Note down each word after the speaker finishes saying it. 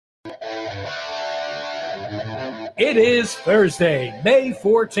It is Thursday, May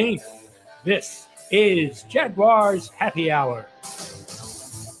 14th. This is Jaguars Happy Hour.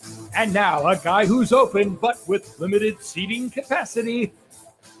 And now, a guy who's open but with limited seating capacity,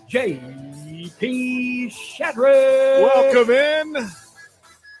 J.P. Shadrick. Welcome in.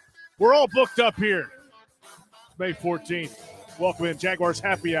 We're all booked up here. It's May 14th. Welcome in, Jaguars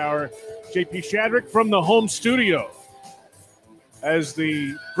Happy Hour. J.P. Shadrick from the home studio. As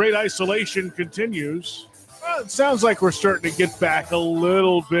the great isolation continues, it sounds like we're starting to get back a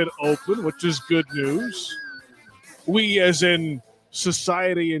little bit open, which is good news. We, as in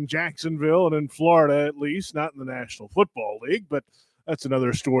society in Jacksonville and in Florida at least, not in the National Football League, but that's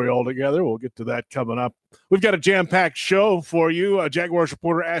another story altogether. We'll get to that coming up. We've got a jam-packed show for you. Jaguars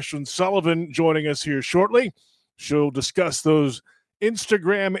reporter Ashlyn Sullivan joining us here shortly. She'll discuss those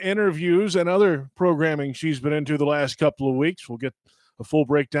Instagram interviews and other programming she's been into the last couple of weeks. We'll get a full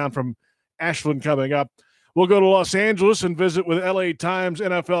breakdown from Ashlyn coming up. We'll go to Los Angeles and visit with LA Times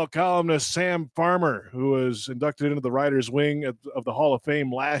NFL columnist Sam Farmer, who was inducted into the Writers' Wing of the Hall of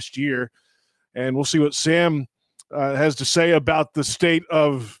Fame last year. And we'll see what Sam has to say about the state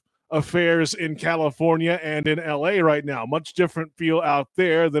of affairs in California and in LA right now. Much different feel out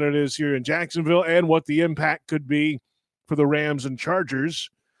there than it is here in Jacksonville, and what the impact could be for the Rams and Chargers.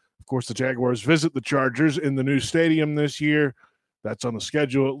 Of course, the Jaguars visit the Chargers in the new stadium this year. That's on the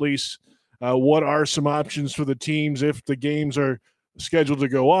schedule at least. What are some options for the teams if the games are scheduled to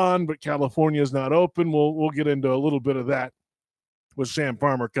go on, but California is not open? We'll get into a little bit of that with Sam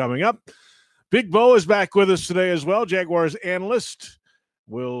Farmer coming up. Big Bo is back with us today as well, Jaguars analyst.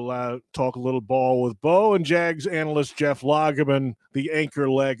 We'll talk a little ball with Bo, and Jags analyst Jeff Lageman, the anchor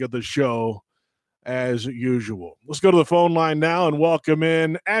leg of the show, as usual. Let's go to the phone line now and welcome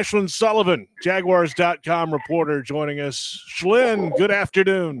in Ashlyn Sullivan, Jaguars.com reporter, joining us. Shlyn, good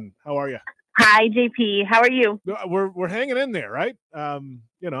afternoon. How are you? Hi, JP. How are you? We're hanging in there, right?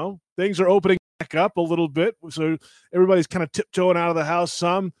 Things are opening back up a little bit, so everybody's kind of tiptoeing out of the house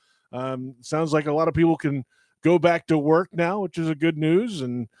some. Sounds like a lot of people can go back to work now, which is a good news,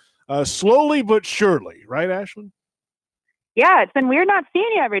 and slowly but surely, right, Ashlyn? Yeah, it's been weird not seeing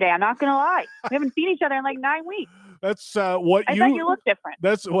you every day. I'm not going to lie. We haven't seen each other in like 9 weeks. That's I thought you look different.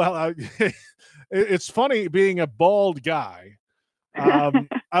 It's funny being a bald guy.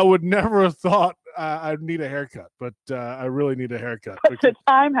 I would never have thought I'd need a haircut, but I really need a haircut. But the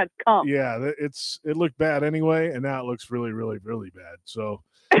time has come. Yeah, it looked bad anyway, and now it looks really, really, really bad. So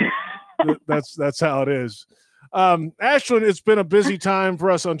that's how it is. Ashlyn, it's been a busy time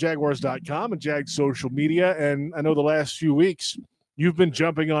for us on Jaguars.com and Jags social media, and I know the last few weeks you've been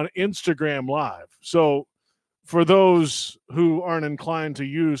jumping on Instagram Live. So for those who aren't inclined to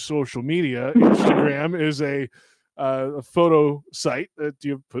use social media, Instagram is a photo site that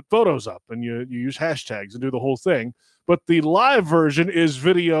you put photos up and you use hashtags and do the whole thing. But the live version is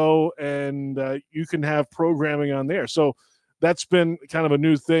video, and you can have programming on there. So that's been kind of a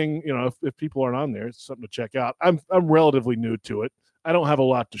new thing. If people aren't on there, it's something to check out. I'm relatively new to it. I don't have a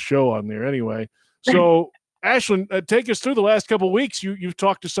lot to show on there anyway. So, Ashlyn, take us through the last couple of weeks. You've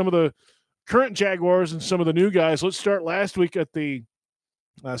talked to some of the current Jaguars and some of the new guys. Let's start last week at the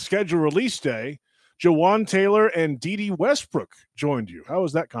schedule release day. Jawaan Taylor and Dede Westbrook joined you. How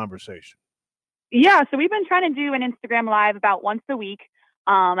was that conversation? Yeah, so we've been trying to do an Instagram Live about once a week.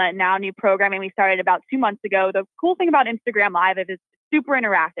 Now new programming we started about 2 months ago. The cool thing about Instagram Live is it's super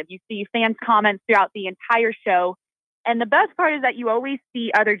interactive. You see fans' comments throughout the entire show. And the best part is that you always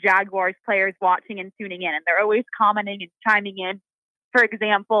see other Jaguars players watching and tuning in, and they're always commenting and chiming in. For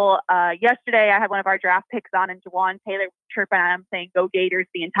example, yesterday I had one of our draft picks on, and Jawaan Taylor was chirping at him saying, "Go Gators,"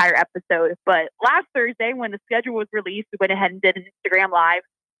 the entire episode. But last Thursday, when the schedule was released, we went ahead and did an Instagram Live.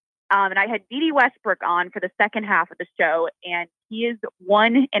 And I had Dede Westbrook on for the second half of the show, and he is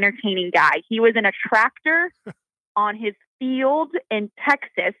one entertaining guy. He was in a tractor on his field in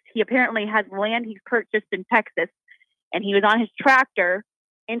Texas. He apparently has land he's purchased in Texas, and he was on his tractor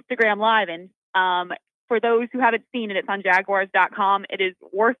Instagram Live. And for those who haven't seen it, it's on Jaguars.com. It is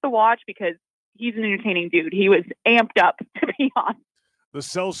worth the watch because he's an entertaining dude. He was amped up to be on. The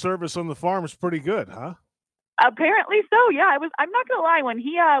cell service on the farm is pretty good, huh? Apparently so. Yeah, I'm not gonna lie. When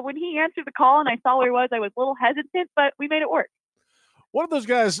he answered the call and I saw where he was, I was a little hesitant, but we made it work. One of those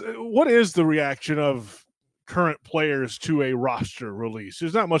guys. What is the reaction of current players to a roster release?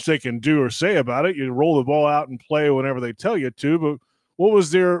 There's not much they can do or say about it. You roll the ball out and play whenever they tell you to. But what was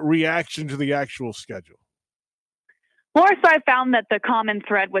their reaction to the actual schedule? More so, I found that the common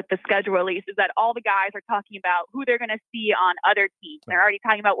thread with the schedule release is that all the guys are talking about who they're going to see on other teams. They're already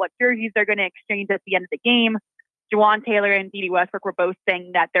talking about what jerseys they're going to exchange at the end of the game. Juwan Taylor and Dede Westbrook were both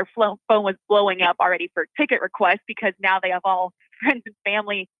saying that their phone was blowing up already for ticket requests because now they have all friends and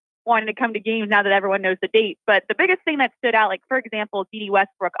family wanting to come to games now that everyone knows the date. But the biggest thing that stood out, like, for example, Dede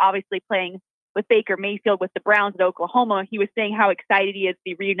Westbrook obviously playing with Baker Mayfield with the Browns at Oklahoma. He was saying how excited he is to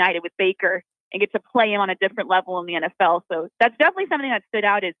be reunited with Baker and get to play him on a different level in the NFL. So that's definitely something that stood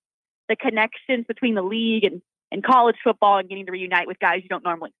out, is the connections between the league and college football and getting to reunite with guys you don't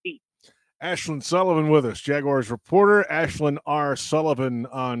normally see. Ashlyn Sullivan with us, Jaguars reporter, Ashlyn R. Sullivan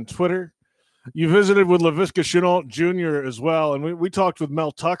on Twitter. You visited with Laviska Shenault Jr. as well, and we talked with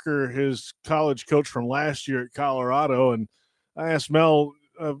Mel Tucker, his college coach from last year at Colorado, and I asked Mel,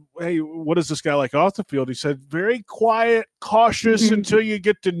 hey, what is this guy like off the field? He said, very quiet, cautious until you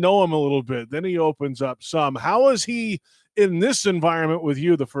get to know him a little bit. Then he opens up some. How is he in this environment with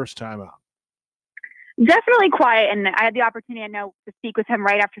you the first time out? Definitely quiet, and I had the opportunity, to speak with him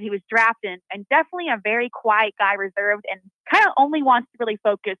right after he was drafted, and definitely a very quiet guy, reserved, and kind of only wants to really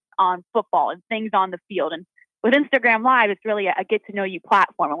focus on football and things on the field. And with Instagram Live, it's really a get-to-know-you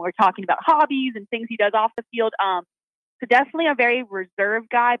platform, and we're talking about hobbies and things he does off the field. So definitely a very reserved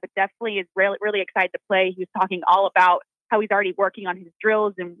guy, but definitely is really, really excited to play. He was talking all about how he's already working on his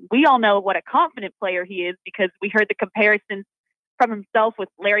drills, and we all know what a confident player he is because we heard the comparisons from himself with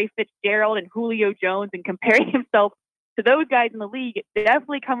Larry Fitzgerald and Julio Jones, and comparing himself to those guys in the league. It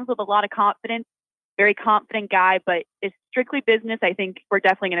definitely comes with a lot of confidence. Very confident guy, but it's strictly business. I think we're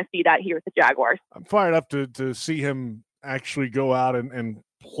definitely going to see that here with the Jaguars. I'm fired up to see him actually go out and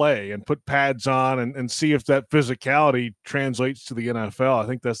play and put pads on and see if that physicality translates to the NFL. I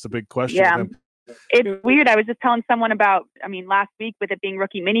think that's the big question. Yeah. It's weird. I was just telling someone about, last week with it being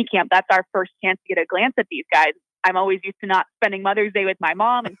rookie minicamp, that's our first chance to get a glance at these guys. I'm always used to not spending Mother's Day with my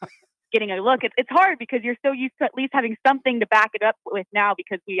mom and getting a look. It's hard because you're so used to at least having something to back it up with now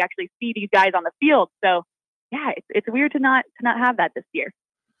because we actually see these guys on the field. So yeah, it's weird to not have that this year.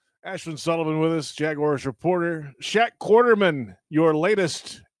 Ashlyn Sullivan with us, Jaguars reporter. Shaq Quarterman, your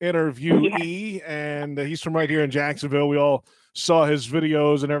latest interviewee, and he's from right here in Jacksonville. We all saw his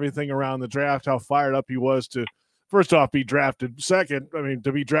videos and everything around the draft, how fired up he was to, first off, be drafted. Second,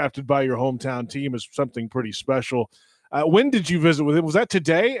 to be drafted by your hometown team is something pretty special. When did you visit with him? Was that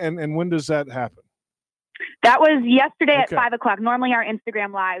today? And when does that happen? That was yesterday at 5 o'clock. Normally our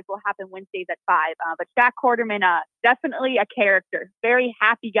Instagram Lives will happen Wednesdays at 5. But Shaq Quarterman, definitely a character. Very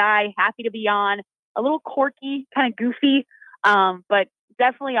happy guy, happy to be on. A little quirky, kind of goofy, but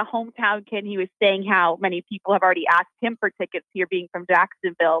definitely a hometown kid. He was saying how many people have already asked him for tickets here being from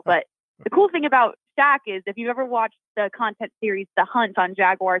Jacksonville. But the cool thing about Shaq is if you've ever watched the content series The Hunt on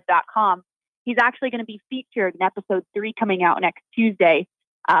Jaguars.com, he's actually going to be featured in episode 3 coming out next Tuesday,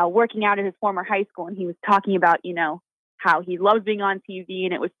 working out at his former high school. And he was talking about, how he loves being on TV,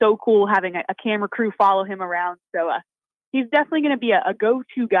 and it was so cool having a camera crew follow him around. So he's definitely going to be a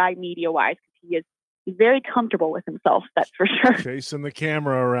go-to guy media-wise. He's very comfortable with himself, that's for sure. Chasing the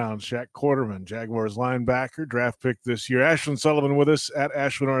camera around. Shaq Quarterman, Jaguars linebacker, draft pick this year. Ashlyn Sullivan with us at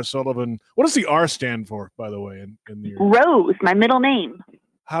Ashlyn R. Sullivan. What does the R stand for, by the way? In the Rose, my middle name.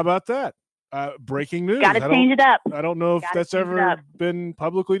 How about that? Breaking news. Got to change it up. I don't know if that's ever been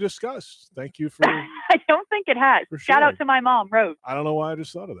publicly discussed. Thank you for. I don't think it has. Shout out to my mom, Rose. I don't know why I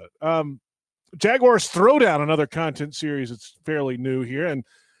just thought of that. Jaguars Throwdown, another content series. It's fairly new here, and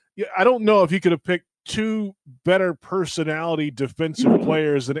I don't know if you could have picked two better personality defensive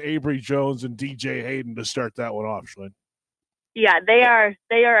players than Abry Jones and DJ Hayden to start that one off, Shlyn. Yeah, they are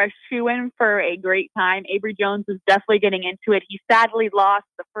a shoo-in for a great time. Abry Jones is definitely getting into it. He sadly lost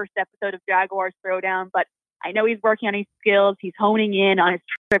the first episode of Jaguars Throwdown, but I know he's working on his skills. He's honing in on his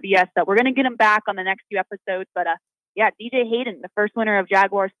trivia, so we're going to get him back on the next few episodes. But DJ Hayden, the first winner of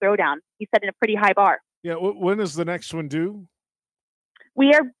Jaguars Throwdown, he's setting a pretty high bar. Yeah, when is the next one due?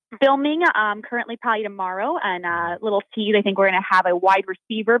 We are filming currently probably tomorrow, and little tease, I think we're going to have a wide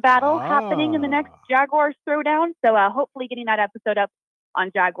receiver battle happening in the next Jaguars Throwdown. So hopefully getting that episode up on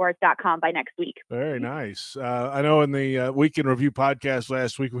Jaguars.com by next week. Very nice. I know in the Weekend Review podcast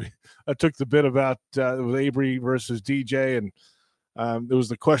last week, I took the bit about with Abry versus DJ, and there was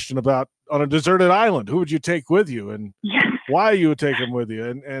the question about on a deserted island, who would you take with you, and why you would take him with you?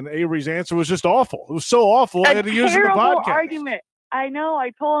 And Abry's answer was just awful. It was so awful, I had to use it in the podcast. Argument. I know.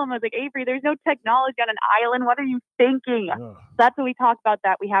 I told him, I was like, Abry, there's no technology on an island. What are you thinking? That's what we talked about,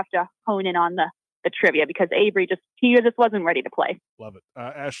 that we have to hone in on the trivia because Abry just wasn't ready to play. Love it.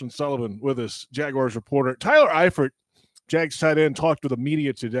 Ashlyn Sullivan with us, Jaguars reporter. Tyler Eifert, Jags tight end, talked to the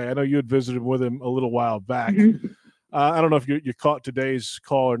media today. I know you had visited with him a little while back. Mm-hmm. I don't know if you caught today's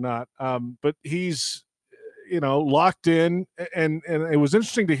call or not, but he's, locked in. And it was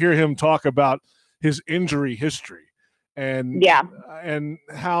interesting to hear him talk about his injury history and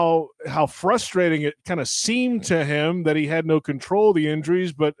how frustrating it kind of seemed to him that he had no control of the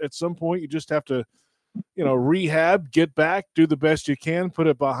injuries, but at some point you just have to, rehab, get back, do the best you can, put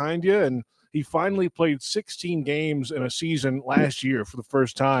it behind you. And he finally played 16 games in a season last year for the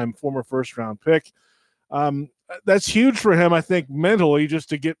first time, former first-round pick. That's huge for him, I think, mentally, just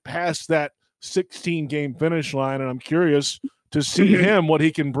to get past that 16-game finish line. And I'm curious to see him, what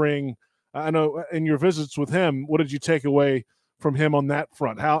he can bring. I know in your visits with him, what did you take away from him on that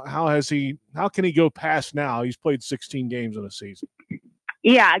front? How can he go past now? He's played 16 games in a season.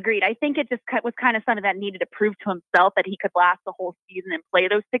 Yeah, agreed. I think it just was kind of something that needed to prove to himself that he could last the whole season and play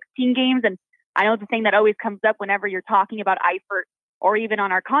those 16 games. And I know the thing that always comes up whenever you're talking about Eifert, or even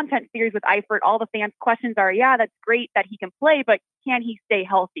on our content series with Eifert, all the fans' questions are, yeah, that's great that he can play, but can he stay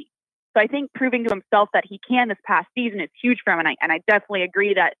healthy? So I think proving to himself that he can this past season is huge for him. And I definitely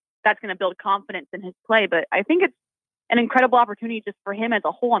agree that that's going to build confidence in his play. But I think it's an incredible opportunity just for him as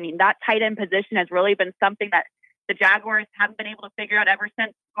a whole. I mean, that tight end position has really been something that the Jaguars haven't been able to figure out ever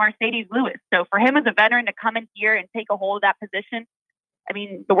since Mercedes Lewis. So for him as a veteran to come in here and take a hold of that position, I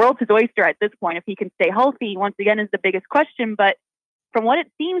mean, the world's his oyster at this point. If he can stay healthy, once again, is the biggest question. But from what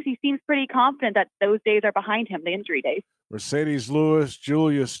it seems, he seems pretty confident that those days are behind him, the injury days. Mercedes Lewis,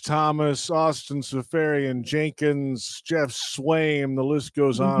 Julius Thomas, Austin Seferian Jenkins, Jeff Swaim, the list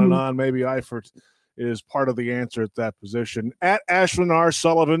goes on and on. Maybe Eifert is part of the answer at that position. At Ashlyn R.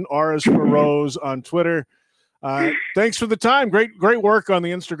 Sullivan, R is for Rose on Twitter. Thanks for the time. Great work on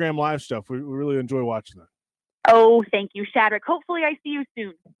the Instagram Live stuff. We really enjoy watching that. Oh, thank you, Shadrick. Hopefully I see you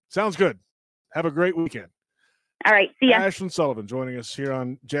soon. Sounds good. Have a great weekend. All right, see ya. Ashlyn Sullivan joining us here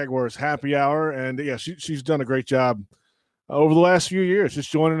on Jaguars Happy Hour. And, yeah, she's done a great job over the last few years,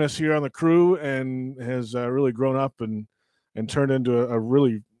 just joining us here on the crew, and has really grown up and turned into a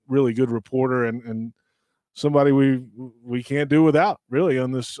really, really good reporter and somebody we can't do without, really,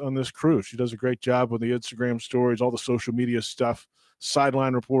 on this crew. She does a great job with the Instagram stories, all the social media stuff,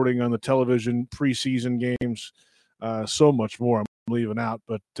 sideline reporting on the television, preseason games, so much more I'm leaving out.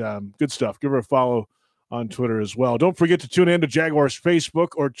 But good stuff. Give her a follow on Twitter as well. Don't forget to tune in to Jaguars Facebook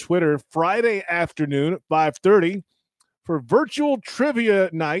or Twitter Friday afternoon at 5:30 for virtual trivia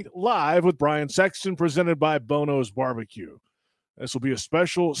night live with Brian Sexton, presented by Bono's Barbecue. This will be a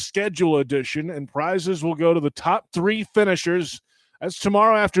special schedule edition, and prizes will go to the top 3 finishers. That's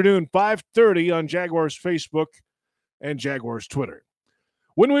tomorrow afternoon, 5:30 on Jaguars Facebook and Jaguars Twitter.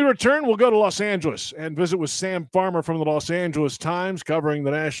 When we return, we'll go to Los Angeles and visit with Sam Farmer from the Los Angeles Times, covering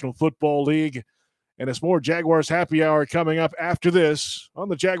the National Football League. And it's more Jaguars Happy Hour coming up after this on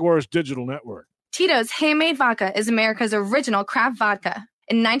the Jaguars Digital Network. Tito's Handmade Vodka is America's original craft vodka.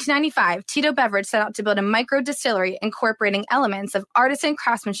 In 1995, Tito Beverage set out to build a micro-distillery incorporating elements of artisan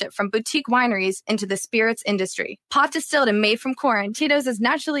craftsmanship from boutique wineries into the spirits industry. Pot distilled and made from corn, Tito's is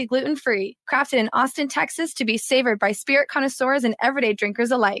naturally gluten-free, crafted in Austin, Texas to be savored by spirit connoisseurs and everyday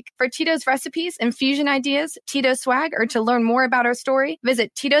drinkers alike. For Tito's recipes, infusion ideas, Tito's swag, or to learn more about our story,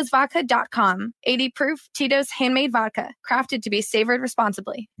 visit Tito'sVodka.com. 80 proof Tito's Handmade Vodka, crafted to be savored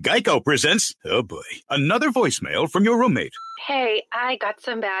responsibly. Geico presents, oh boy, another voicemail from your roommate. Hey, I got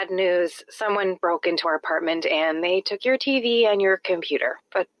some bad news. Someone broke into our apartment and they took your TV and your computer.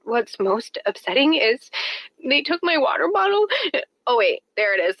 But what's most upsetting is they took my water bottle. Oh, wait,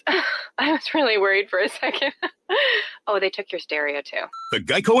 there it is. I was really worried for a second. Oh, they took your stereo too. The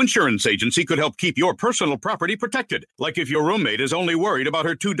Geico Insurance Agency could help keep your personal property protected. Like if your roommate is only worried about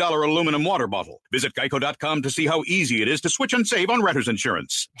her $2 aluminum water bottle. Visit geico.com to see how easy it is to switch and save on renter's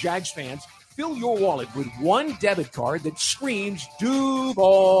insurance. Jags fans, fill your wallet with one debit card that screams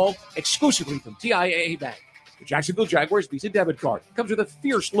Duval, exclusively from TIAA Bank. The Jacksonville Jaguars Visa debit card comes with a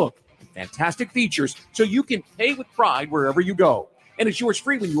fierce look and fantastic features so you can pay with pride wherever you go. And it's yours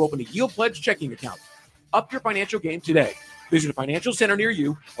free when you open a Yield Pledge checking account. Up your financial game today. Visit a financial center near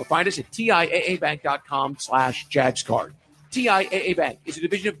you or find us at TIAABank.com/JagsCard. TIAA Bank is a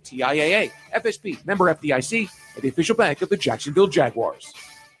division of TIAA, FSB, member FDIC, and the official bank of the Jacksonville Jaguars.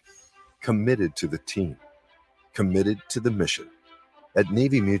 Committed to the team, committed to the mission. At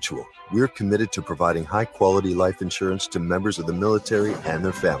Navy Mutual, we're committed to providing high-quality life insurance to members of the military and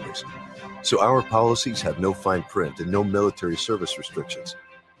their families. So our policies have no fine print and no military service restrictions.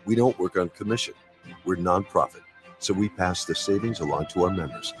 We don't work on commission. We're nonprofit, so we pass the savings along to our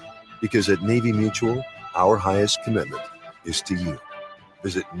members. Because at Navy Mutual, our highest commitment is to you.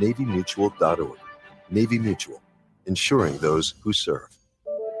 Visit NavyMutual.org. Navy Mutual, insuring those who serve.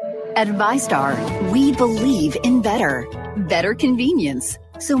 At ViStar, we believe in better convenience,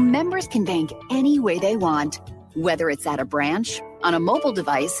 so members can bank any way they want, whether it's at a branch, on a mobile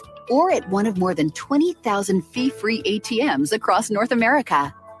device, or at one of more than 20,000 fee-free ATMs across North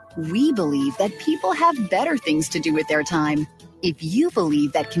America. We believe that people have better things to do with their time. If you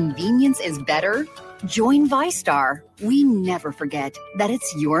believe that convenience is better, join ViStar. We never forget that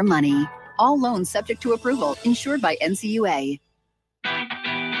it's your money. All loans subject to approval, insured by NCUA.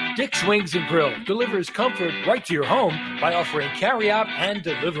 Dick's Wings and Grill delivers comfort right to your home by offering carryout and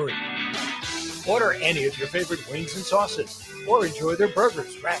delivery. Order any of your favorite wings and sauces, or enjoy their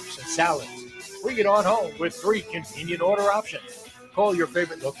burgers, wraps, and salads. Bring it on home with 3 convenient order options. Call your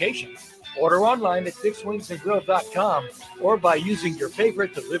favorite location. Order online at DicksWingsandGrill.com or by using your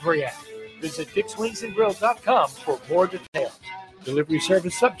favorite delivery app. Visit DicksWingsandGrill.com for more details. Delivery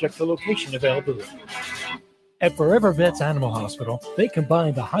service subject to location availability. At Forever Vets Animal Hospital, they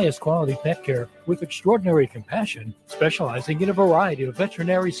combine the highest quality pet care with extraordinary compassion, specializing in a variety of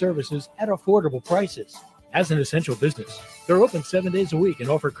veterinary services at affordable prices. As an essential business, they're open 7 days a week and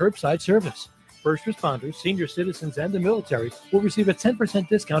offer curbside service. First responders, senior citizens, and the military will receive a 10%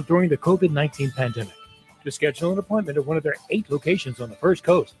 discount during the COVID-19 pandemic. To schedule an appointment at one of their 8 locations on the First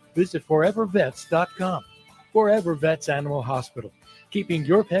Coast, visit forevervets.com. Forever Vets Animal Hospital, keeping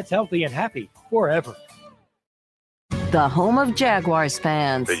your pets healthy and happy forever. The home of Jaguars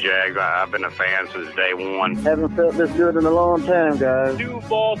fans. The Jags, I've been a fan since day one. Haven't felt this good in a long time, guys.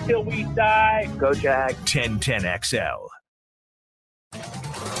 Duval till we die. Go Jags. 1010XL.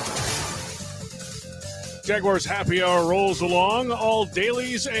 Jaguars Happy Hour rolls along. All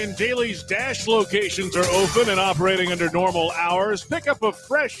Dailies and Dailies Dash locations are open and operating under normal hours. Pick up a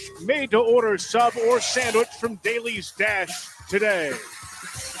fresh, made-to-order sub or sandwich from Dailies Dash today.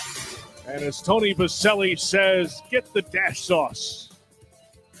 And as Tony Baselli says, get the dash sauce.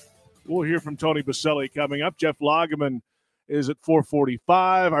 We'll hear from Tony Baselli coming up. Jeff Lageman is at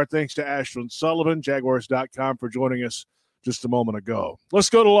 4:45. Our thanks to Ashlyn Sullivan, Jaguars.com, for joining us just a moment ago. Let's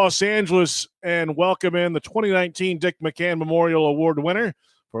go to Los Angeles and welcome in the 2019 Dick McCann Memorial Award winner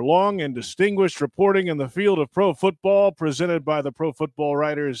for long and distinguished reporting in the field of pro football, presented by the Pro Football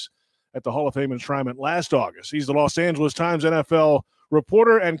Writers at the Hall of Fame enshrinement last August. He's the Los Angeles Times NFL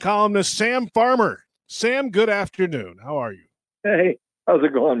reporter and columnist Sam Farmer. Sam, good afternoon. How are you? Hey, how's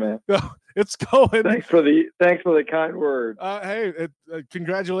it going, man? It's going. Thanks for the kind word.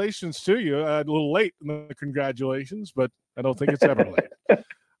 Congratulations to you. A little late in the congratulations, but I don't think it's ever late.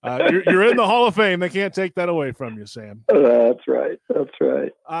 You're in the Hall of Fame. They can't take that away from you, Sam. That's right.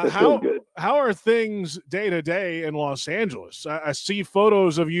 How are things day to day in Los Angeles? I see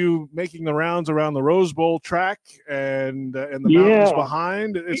photos of you making the rounds around the Rose Bowl track and the mountains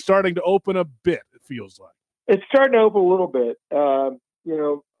behind. It's starting to open a bit, it feels like. It's starting to open a little bit. I'm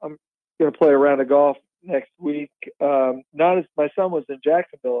going to play a round of golf next week. Not as my son was in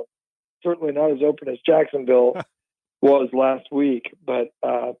Jacksonville, certainly not as open as Jacksonville was last week, but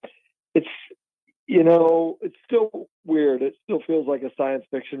it's still weird. It still feels like a science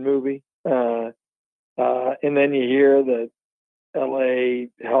fiction movie. And then you hear the LA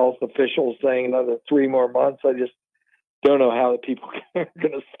health officials saying another 3 more months. I just don't know how the people are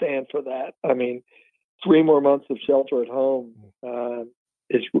going to stand for that. I mean, 3 more months of shelter at home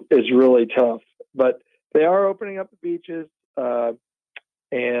is really tough, but they are opening up the beaches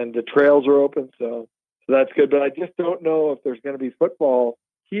and the trails are open. So that's good. But I just don't know if there's going to be football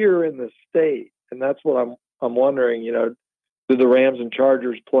here in the state. And that's what I'm wondering, do the Rams and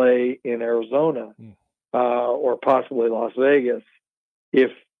Chargers play in Arizona or possibly Las Vegas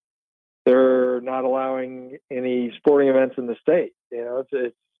if they're not allowing any sporting events in the state?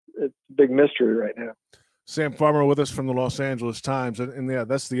 It's a big mystery right now. Sam Farmer with us from the Los Angeles Times. And yeah,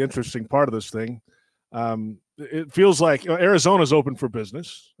 that's the interesting part of this thing. It feels like Arizona's open for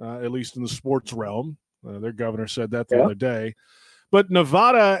business, at least in the sports realm. Their governor said that the other day. But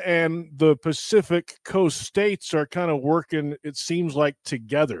Nevada and the Pacific Coast states are kind of working, it seems like,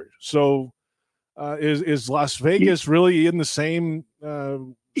 together. So is Las Vegas really in the same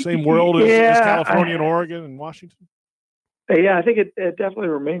world as California and Oregon and Washington? Yeah, I think it definitely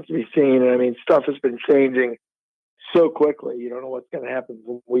remains to be seen. I mean, stuff has been changing so quickly. You don't know what's going to happen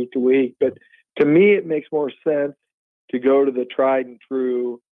from week to week. But to me, it makes more sense to go to the tried and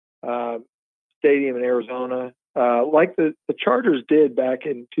true stadium in Arizona, like the Chargers did back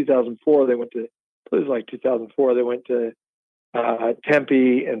in 2004. They went to, it was like 2004. They went to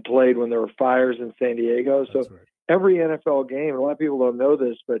Tempe and played when there were fires in San Diego. So every NFL game, a lot of people don't know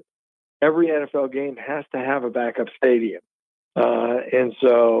this, but every NFL game has to have a backup stadium. And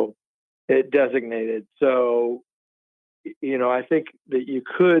so it designated. So, I think that you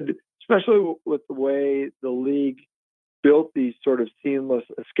could, especially with the way the league built these sort of seamless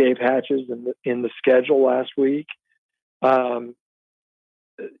escape hatches in the schedule last week,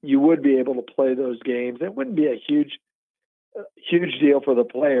 you would be able to play those games. It wouldn't be a huge deal for the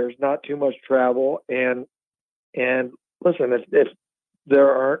players, not too much travel. And listen, if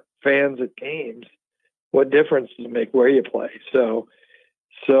there aren't fans at games, what difference does it make where you play? So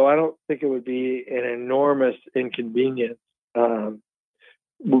I don't think it would be an enormous inconvenience,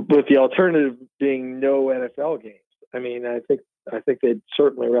 with the alternative being no NFL games. I mean, I think they'd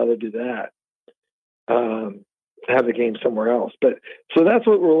certainly rather do that, have the game somewhere else. But so that's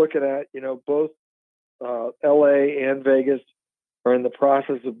what we're looking at. Both LA and Vegas are in the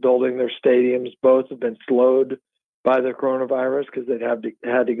process of building their stadiums. Both have been slowed by the coronavirus because they'd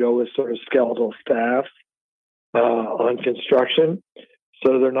had to go with sort of skeletal staff on construction.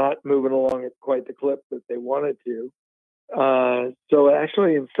 So they're not moving along at quite the clip that they wanted to. So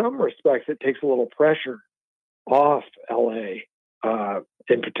actually, in some respects, it takes a little pressure off LA,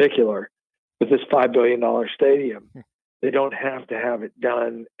 in particular, with this $5 billion stadium. They don't have to have it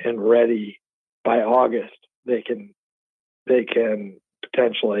done and ready by August. They can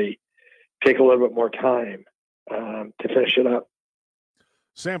potentially take a little bit more time to finish it up.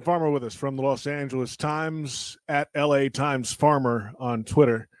 Sam Farmer with us from the Los Angeles Times, at LA Times Farmer on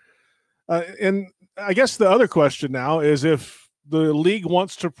Twitter. And I guess the other question now is, if the league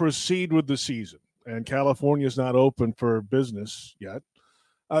wants to proceed with the season and California is not open for business yet,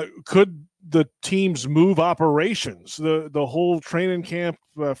 could the teams move operations, the whole training camp,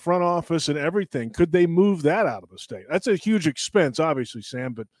 front office and everything? Could they move that out of the state? That's a huge expense, obviously,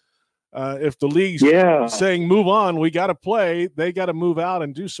 Sam, but if the league's saying move on, we got to play, they got to move out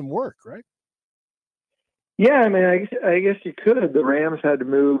and do some work, right? Yeah, I mean, I guess you could. The Rams had to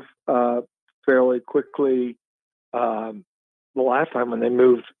move fairly quickly the last time when they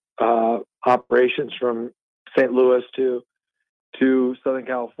moved operations from St. Louis to Southern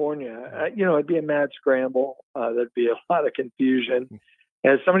California. It'd be a mad scramble. There'd be a lot of confusion.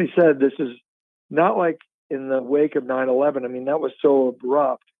 As somebody said, this is not like in the wake of 9/11. I mean, that was so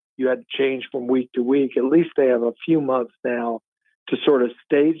abrupt. You had to change from week to week. At least they have a few months now to sort of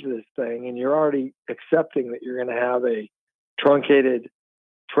stage this thing, and you're already accepting that you're going to have a truncated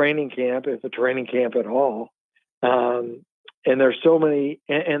training camp, if a training camp at all. And there's so many,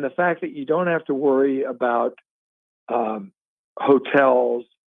 and the fact that you don't have to worry about hotels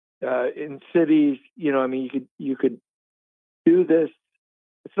in cities. You could do this.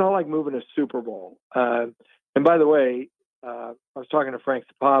 It's not like moving a Super Bowl. And by the way, I was talking to Frank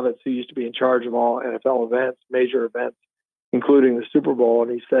Sapovitz, who used to be in charge of all NFL events, major events, including the Super Bowl.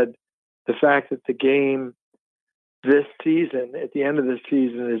 And he said the fact that the game this season, at the end of this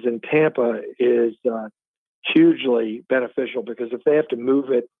season, is in Tampa is hugely beneficial, because if they have to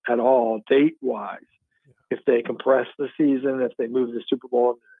move it at all, date-wise, if they compress the season, if they move the Super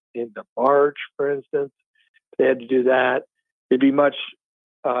Bowl into March, for instance, if they had to do that, it'd be much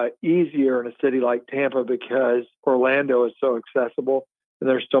easier in a city like Tampa, because Orlando is so accessible and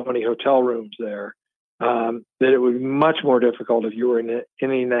there's so many hotel rooms there, that it would be much more difficult if you were in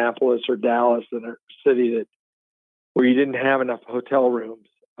Indianapolis or Dallas, in a city where you didn't have enough hotel rooms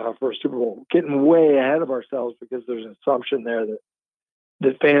for a Super Bowl. Getting way ahead of ourselves, because there's an assumption there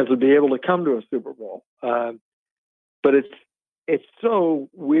that fans would be able to come to a Super Bowl. But it's so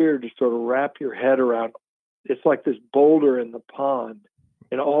weird to sort of wrap your head around. It's like this boulder in the pond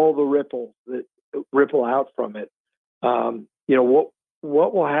and all the ripples that ripple out from it.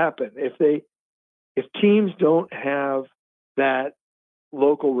 What will happen if teams don't have that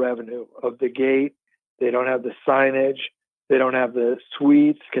local revenue of the gate? They don't have the signage. They don't have the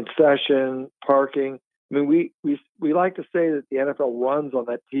suites, concession, parking. I mean, we like to say that the NFL runs on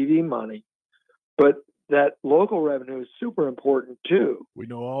that TV money, but that local revenue is super important too. We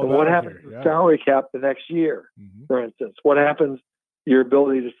know all and about what happens to the salary cap the next year, for instance? What happens to your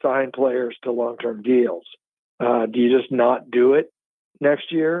ability to sign players to long-term deals? Do you just not do it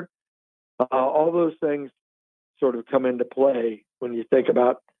next year? All those things sort of come into play when you think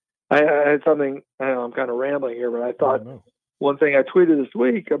about. I had something. I know I'm kind of rambling here, but I thought one thing I tweeted this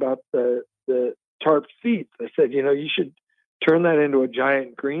week about the tarp seats. I said, you should turn that into a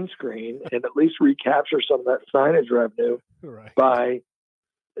giant green screen and at least recapture some of that signage revenue by,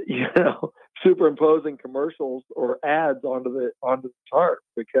 superimposing commercials or ads onto the tarp,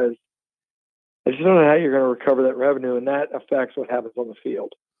 because I just don't know how you're going to recover that revenue, and that affects what happens on the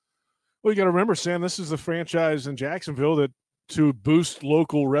field. Well, you got to remember, Sam, this is the franchise in Jacksonville that, to boost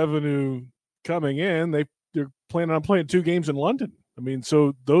local revenue coming in, they're planning on playing 2 games in London. I mean,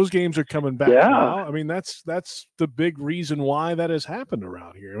 so those games are coming back now. I mean, that's the big reason why that has happened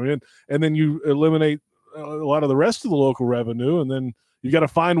around here. I mean, and then you eliminate a lot of the rest of the local revenue, and then you got to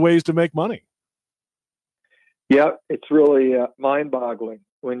find ways to make money. Yeah, it's really mind-boggling.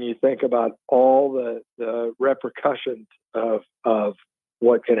 when you think about all the repercussions of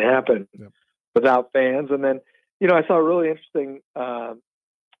what can happen without fans. And then, I saw a really interesting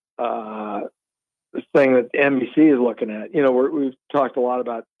thing that NBC is looking at. We've talked a lot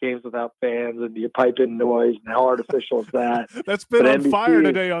about games without fans and do you pipe in noise and how artificial is that? That's been on fire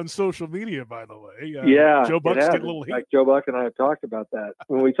today on social media, by the way. Joe Buck's getting a little heat. Like Joe Buck and I have talked about that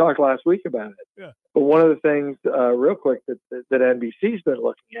when we talked last week about it. Yeah. But one of the things, real quick, that NBC's been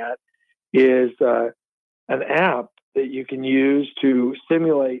looking at is an app that you can use to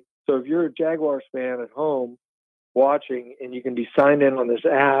simulate. So if you're a Jaguars fan at home watching, and you can be signed in on this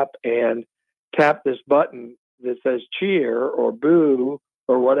app and tap this button that says cheer or boo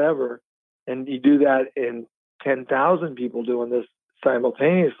or whatever, and you do that in 10,000 people doing this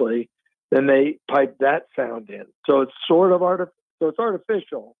simultaneously, then they pipe that sound in. So it's sort of so it's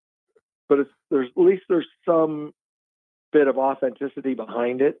artificial, but there's some bit of authenticity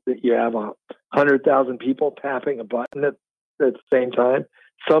behind it, that you have 100,000 people tapping a button at the same time,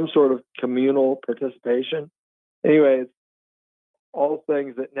 some sort of communal participation. Anyways, all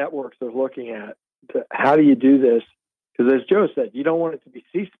things that networks are looking at. How do you do this? Because as Joe said, you don't want it to be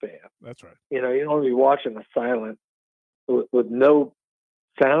C-SPAN. That's right. You don't want to be watching a silent with no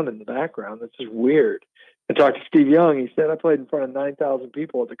sound in the background. That's just weird. I talked to Steve Young. He said, I played in front of 9,000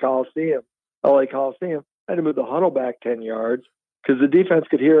 people at the Coliseum, LA Coliseum. I had to move the huddle back 10 yards because the defense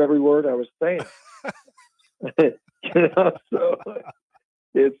could hear every word I was saying. So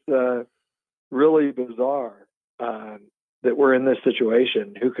it's really bizarre that we're in this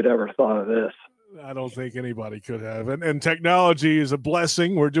situation. Who could ever thought of this? I don't think anybody could have. And technology is a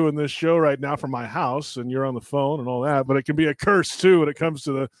blessing. We're doing this show right now from my house, and you're on the phone and all that, but it can be a curse too when it comes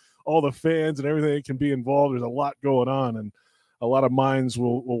to all the fans and everything that can be involved. There's a lot going on, and a lot of minds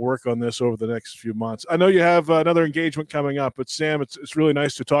will work on this over the next few months. I know you have another engagement coming up, but Sam, it's really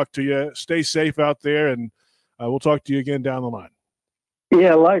nice to talk to you. Stay safe out there, and we'll talk to you again down the line.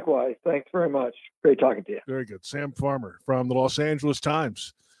 Yeah, likewise. Thanks very much. Great talking to you. Very good. Sam Farmer from the Los Angeles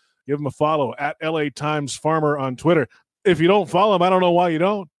Times. Give him a follow at LA Times Farmer on Twitter. If you don't follow him, I don't know why you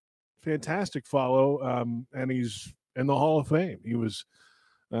don't. Fantastic follow, and he's in the Hall of Fame. He was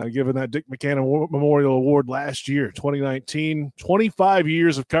given that Dick McCann Memorial Award last year, 2019. 25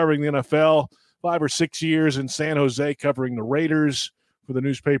 years of covering the NFL, 5 or 6 years in San Jose covering the Raiders for the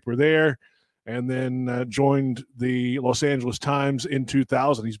newspaper there, and then joined the Los Angeles Times in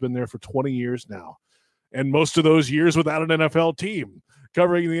 2000. He's been there for 20 years now, and most of those years without an NFL team,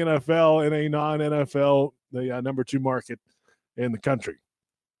 covering the NFL in a non-NFL, the number 2 market in the country.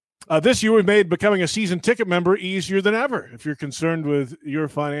 This year, we've made becoming a season ticket member easier than ever. If you're concerned with your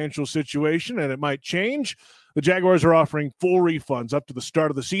financial situation, and it might change, the Jaguars are offering full refunds up to the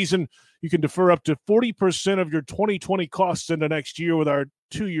start of the season. You can defer up to 40% of your 2020 costs into next year with our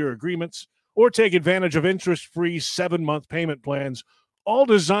 2-year agreements, or take advantage of interest-free 7-month payment plans, all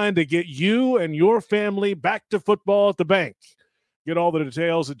designed to get you and your family back to football at the bank. Get all the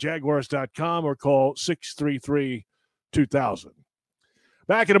details at Jaguars.com or call 633-2000.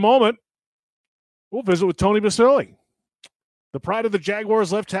 Back in a moment, we'll visit with Tony Boselli, the pride of the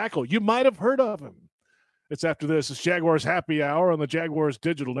Jaguars left tackle. You might have heard of him. It's after this. It's Jaguars Happy Hour on the Jaguars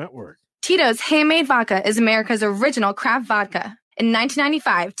Digital Network. Tito's Handmade Vodka is America's original craft vodka. In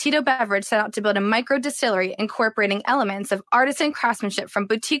 1995, Tito Beverage set out to build a micro distillery incorporating elements of artisan craftsmanship from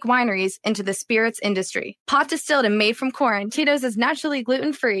boutique wineries into the spirits industry. Pot distilled and made from corn, Tito's is naturally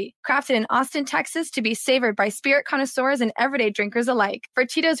gluten-free, crafted in Austin, Texas to be savored by spirit connoisseurs and everyday drinkers alike. For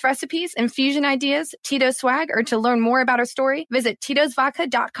Tito's recipes, infusion ideas, Tito's swag, or to learn more about our story, visit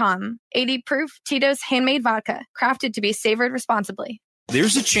Tito'sVodka.com. 80 proof Tito's Handmade Vodka, crafted to be savored responsibly.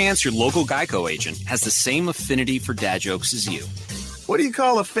 There's a chance your local Geico agent has the same affinity for dad jokes as you. What do you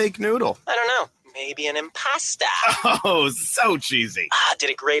call a fake noodle? I don't know. Maybe an impasta. Oh, so cheesy.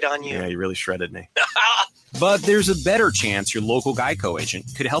 Did it grate on you? Yeah, you really shredded me. But there's a better chance your local Geico agent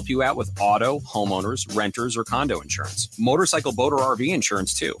could help you out with auto, homeowners, renters, or condo insurance. Motorcycle, boat, or RV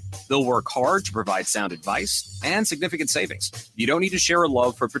insurance, too. They'll work hard to provide sound advice and significant savings. You don't need to share a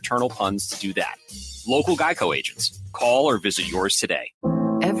love for fraternal puns to do that. Local Geico agents. Call or visit yours today.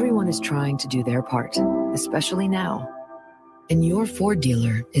 Everyone is trying to do their part, especially now. And your Ford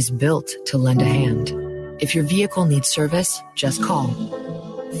dealer is built to lend a hand. If your vehicle needs service, just call.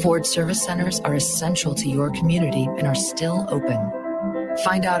 Ford service centers are essential to your community and are still open.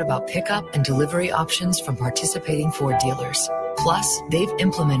 Find out about pickup and delivery options from participating Ford dealers. Plus, they've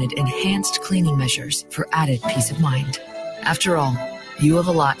implemented enhanced cleaning measures for added peace of mind. After all, you have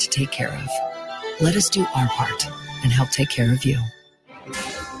a lot to take care of. Let us do our part and help take care of you.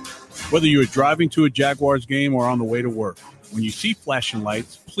 Whether you're driving to a Jaguars game or on the way to work, When you see flashing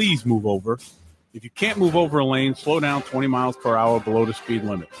lights, please move over. If you can't move over a lane, slow down 20 miles per hour below the speed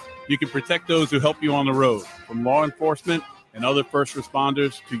limit. You can protect those who help you on the road, from law enforcement and other first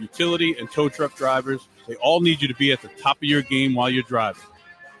responders to utility and tow truck drivers. They all need you to be at the top of your game while you're driving.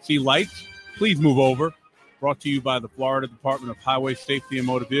 See lights? Please move over. Brought to you by the Florida Department of Highway Safety and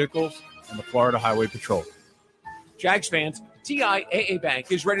Motor Vehicles and the Florida Highway Patrol. Jags fans, TIAA Bank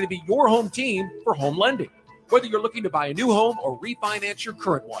is ready to be your home team for home lending. Whether you're looking to buy a new home or refinance your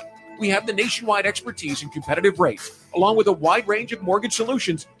current one, we have the nationwide expertise and competitive rates, along with a wide range of mortgage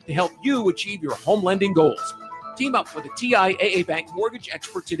solutions to help you achieve your home lending goals. Team up with a TIAA Bank mortgage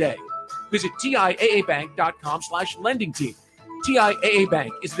expert today. Visit TIAABank.com/lending team. TIAA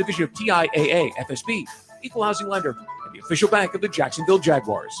Bank is a division of TIAA FSB, Equal Housing Lender, and the official bank of the Jacksonville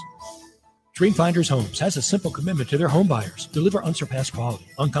Jaguars. Dreamfinders Homes has a simple commitment to their home buyers. Deliver unsurpassed quality,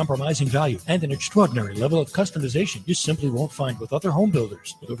 uncompromising value, and an extraordinary level of customization you simply won't find with other home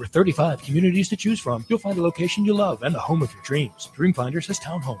builders. With over 35 communities to choose from, you'll find a location you love and the home of your dreams. Dreamfinders has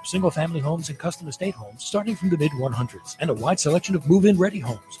townhomes, single-family homes, and custom estate homes starting from the mid-100s, and a wide selection of move-in ready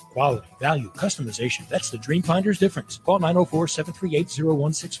homes. Quality, value, customization. That's the Dreamfinders difference. Call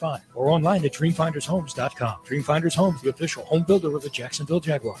 904-738-0165 or online at dreamfindershomes.com. Dreamfinders Homes, the official home builder of the Jacksonville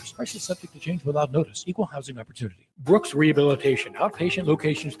Jaguars. Prices subject to change without notice. Equal housing opportunity. Brooks Rehabilitation outpatient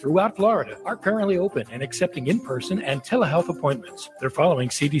locations throughout Florida are currently open and accepting in-person and telehealth appointments. They're following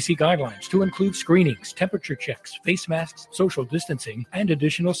CDC guidelines to include screenings, temperature checks, face masks, social distancing, and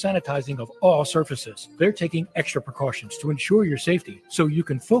additional sanitizing of all surfaces. They're taking extra precautions to ensure your safety so you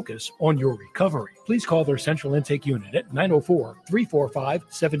can focus on your recovery. Please call their central intake unit at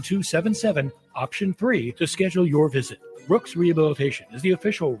 904-345-7277, option 3 to schedule your visit. Brooks Rehabilitation is the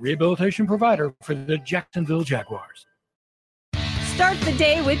official rehabilitation provider for the Jacksonville Jaguars. Start the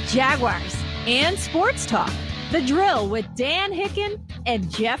day with Jaguars and Sports Talk. The Drill with Dan Hicken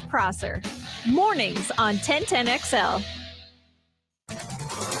and Jeff Prosser. Mornings on 1010XL.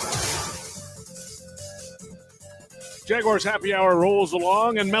 Jaguars Happy Hour rolls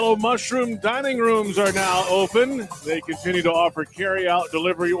along, and Mellow Mushroom dining rooms are now open. They continue to offer carry-out,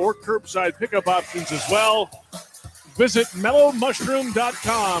 delivery, or curbside pickup options as well. Visit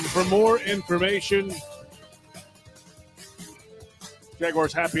mellowmushroom.com for more information.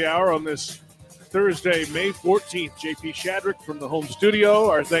 Jaguars Happy Hour on this Thursday, May 14th. JP Shadrick from the home studio.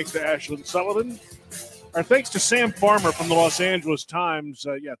 Our thanks to Ashlyn Sullivan. Our thanks to Sam Farmer from the Los Angeles Times.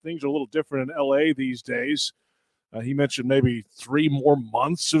 Things are a little different in L.A. these days. He mentioned maybe 3 more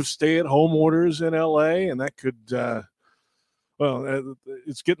months of stay-at-home orders in L.A., and that could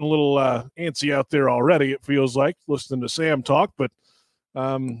it's getting a little antsy out there already, it feels like, listening to Sam talk. But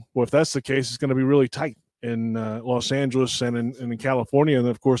if that's the case, it's going to be really tight in Los Angeles and in California. And,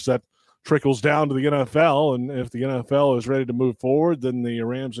 of course, that trickles down to the NFL. And if the NFL is ready to move forward, then the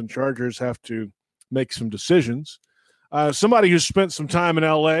Rams and Chargers have to make some decisions. Somebody who's spent some time in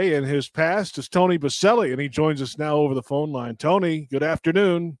L.A. in his past is Tony Baselli, and he joins us now over the phone line. Tony, good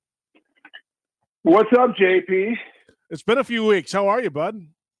afternoon. What's up, JP? It's been a few weeks. How are you, bud?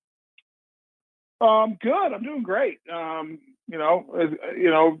 Good. I'm doing great. Trying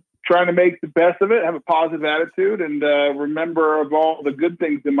to make the best of it, have a positive attitude, and remember of all the good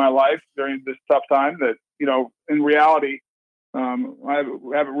things in my life during this tough time that, in reality, I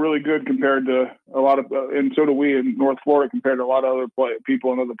have it really good compared to a lot of, and so do we in North Florida compared to a lot of other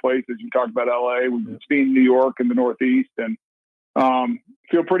people in other places. You talked about LA, we've seen New York and the Northeast, and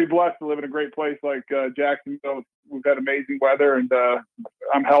feel pretty blessed to live in a great place like Jacksonville. We've had amazing weather, and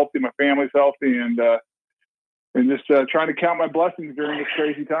I'm healthy, my family's healthy, and just trying to count my blessings during this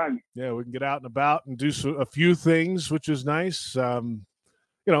crazy time. Yeah, we can get out and about and do a few things, which is nice. So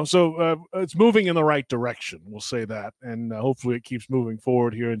it's moving in the right direction. We'll say that, and hopefully it keeps moving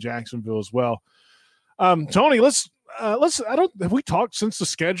forward here in Jacksonville as well. Tony, have we talked since the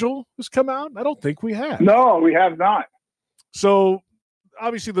schedule has come out? I don't think we have. No, we have not. So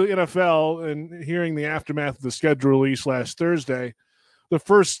obviously the NFL, and hearing the aftermath of the schedule release last Thursday, the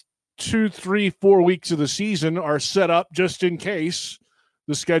first 2, 3, 4 weeks of the season are set up just in case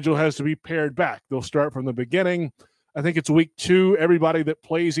the schedule has to be pared back. They'll start from the beginning. I think it's week 2. Everybody that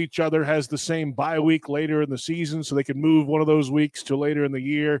plays each other has the same bye week later in the season, so they can move one of those weeks to later in the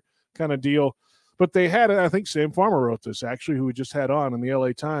year kind of deal. But they had, I think Sam Farmer wrote this actually, who we just had on in the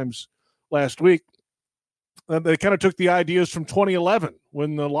LA Times last week. They kind of took the ideas from 2011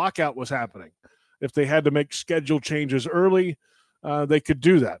 when the lockout was happening. If they had to make schedule changes early, they could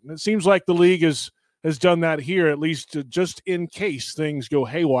do that. And it seems like the league has done that here, at least just in case things go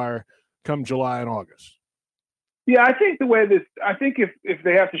haywire come July and August. Yeah, I think if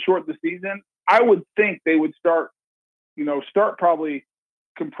they have to shorten the season, I would think they would start, start probably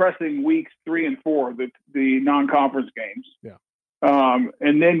compressing weeks 3 and 4, the non-conference games. Yeah.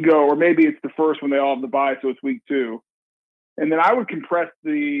 And then go, or maybe it's the first when they all have the bye, so it's week 2. And then I would compress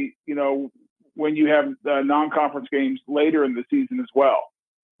when you have non-conference games later in the season as well.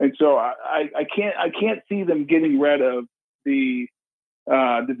 And so I can't see them getting rid of the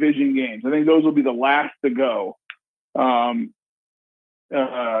division games. I think those will be the last to go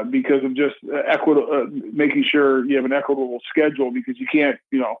because of just making sure you have an equitable schedule, because you can't,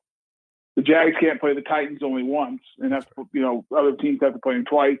 the Jags can't play the Titans only once and have to, other teams have to play them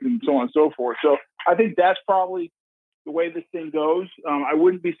twice and so on and so forth. So I think that's probably the way this thing goes. I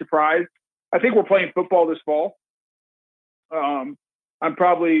wouldn't be surprised. I think we're playing football this fall. I'm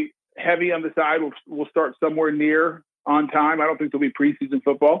probably heavy on the side. We'll start somewhere near on time. I don't think there'll be preseason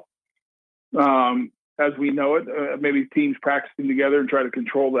football as we know it. Maybe teams practicing together and try to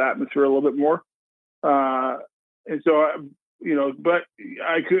control the atmosphere a little bit more. And so, but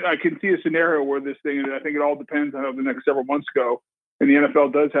I can see a scenario where this thing, and I think it all depends on how the next several months go. And the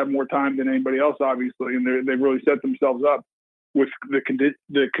NFL does have more time than anybody else, obviously, and they've really set themselves up with the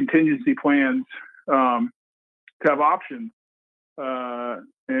contingency plans to have options.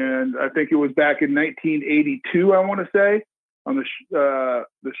 And I think it was back in 1982, I want to say, on the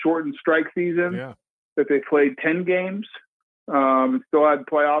shortened strike season, that they played 10 games, and still had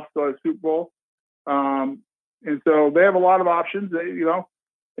playoffs, still had Super Bowl. And so they have a lot of options,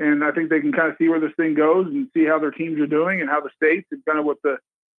 and I think they can kind of see where this thing goes and see how their teams are doing and how the states and kind of what the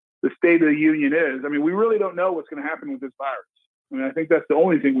state of the union is. I mean, we really don't know what's going to happen with this virus. I mean, I think that's the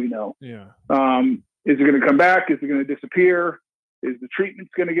only thing we know. Yeah. Is it going to come back? Is it going to disappear? Is the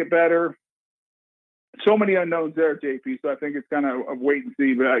treatment's going to get better? So many unknowns there, JP. So I think it's kind of a wait and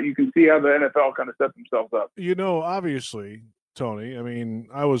see. But you can see how the NFL kind of set themselves up. Obviously, Tony, I mean,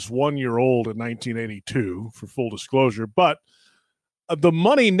 I was 1 year old in 1982, for full disclosure, but the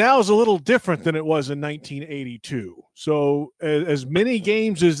money now is a little different than it was in 1982. So as many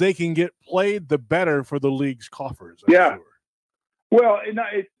games as they can get played, the better for the league's coffers. I'm sure. Well,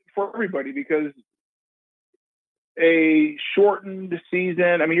 it's for everybody, because a shortened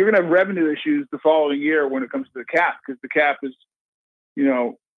season, I mean, you're going to have revenue issues the following year when it comes to the cap, because the cap is,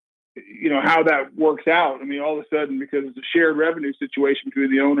 how that works out. I mean, all of a sudden, because it's a shared revenue situation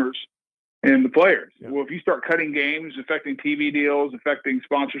between the owners and the players. Yeah. Well, if you start cutting games, affecting TV deals, affecting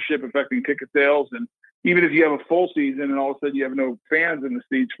sponsorship, affecting ticket sales, and even if you have a full season and all of a sudden you have no fans in the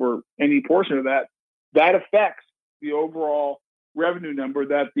seats for any portion of that, that affects the overall revenue number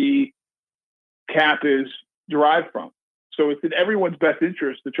that the cap is derived from. So it's in everyone's best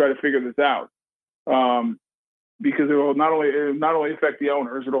interest to try to figure this out, because it will not only affect the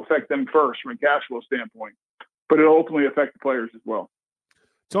owners, it'll affect them first from a cash flow standpoint, but it'll ultimately affect the players as well.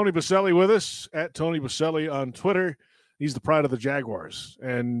 Tony Boselli with us at Tony Boselli on Twitter. He's the pride of the Jaguars,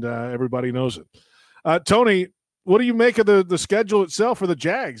 and everybody knows it. Tony, what do you make of the schedule itself for the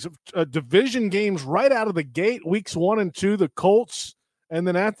Jags? Division games right out of the gate, weeks 1 and 2, the Colts, and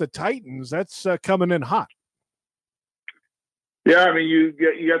then at the Titans. That's coming in hot. Yeah, I mean, you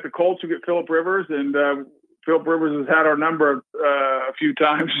got the Colts who get Phillip Rivers, and Phillip Rivers has had our number a few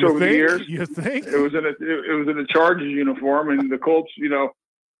times over the years. You think? It was in a Chargers uniform, and the Colts,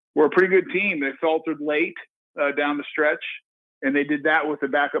 were a pretty good team. They faltered late down the stretch, and they did that with the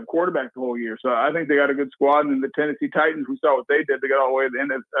backup quarterback the whole year. So I think they got a good squad. And the Tennessee Titans, we saw what they did. They got all the way to the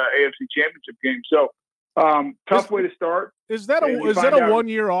end of AFC Championship game. So tough way to start. Is that a 1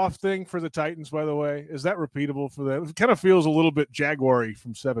 year off thing for the Titans, by the way? Is that repeatable for them? It kind of feels a little bit Jaguar-y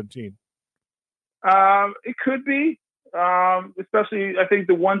from 17. It could be. Especially, I think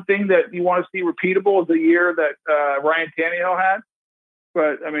the one thing that you want to see repeatable is the year that Ryan Tannehill had.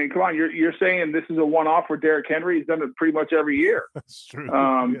 But, I mean, come on, you're saying this is a one-off for Derrick Henry. He's done it pretty much every year. That's true.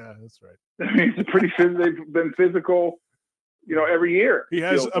 Yeah, that's right. I mean, they've been physical, every year. He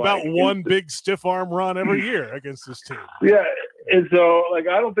has about one big stiff arm run every year against this team. Yeah, and so, I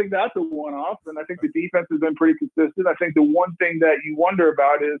don't think that's a one-off. And I think the defense has been pretty consistent. I think the one thing that you wonder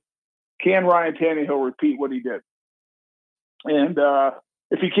about is, can Ryan Tannehill repeat what he did? And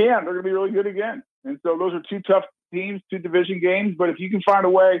if he can, they're going to be really good again. And so those are two tough teams, two division games. But if you can find a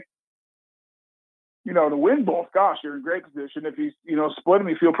way, to win both, gosh, you're in great position. If you, split them,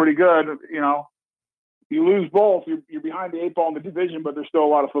 you feel pretty good. If you lose both, you're behind the 8 ball in the division, but there's still a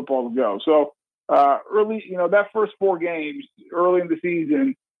lot of football to go. So early, that first 4 games early in the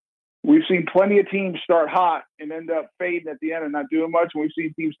season, we've seen plenty of teams start hot and end up fading at the end and not doing much. And we've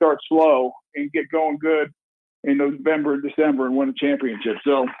seen teams start slow and get going good in November and December and win a championship.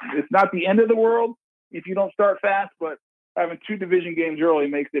 So it's not the end of the world if you don't start fast, but having 2 division games early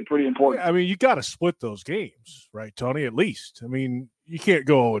makes it pretty important. Yeah, I mean, you got to split those games, right, Tony? At least. I mean, you can't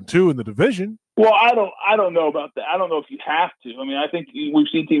go 0-2 in the division. Well, I don't know about that. I don't know if you have to. I mean, I think we've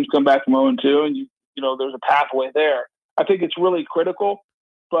seen teams come back from 0-2, and you know there's a pathway there. I think it's really critical,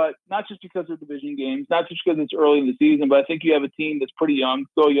 but not just because of division games, not just because it's early in the season, but I think you have a team that's pretty young,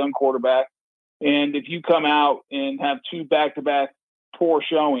 still a young quarterback, and if you come out and have 2 back-to-back poor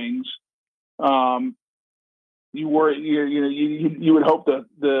showings, you would hope that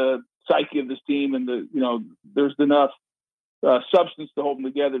the psyche of this team and there's enough substance to hold them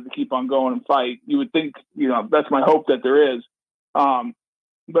together to keep on going and fight. You would think, that's my hope that there is.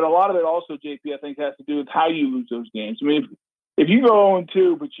 But a lot of it also, JP, I think has to do with how you lose those games. I mean, if you go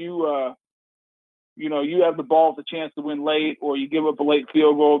 0-2, but you have the ball with the chance to win late, or you give up a late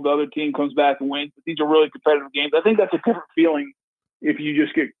field goal, the other team comes back and wins. But these are really competitive games. I think that's a different feeling if you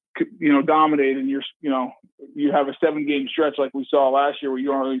just get, dominated and you have a 7-game stretch like we saw last year where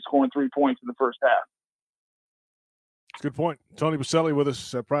you're only scoring 3 points in the first half. Good point. Tony Boselli with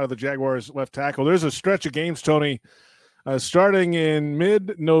us, proud of the Jaguars left tackle. There's a stretch of games, Tony, starting in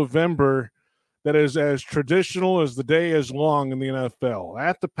mid-November that is as traditional as the day is long in the NFL.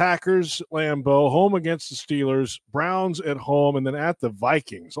 At the Packers, Lambeau, home against the Steelers, Browns at home, and then at the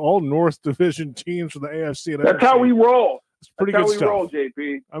Vikings. All North Division teams from the AFC and That's NFC. how we roll. It's pretty That's good how stuff. we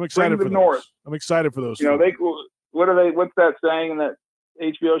roll, JP. I'm excited for the those. North. I'm excited for those. What's that saying in that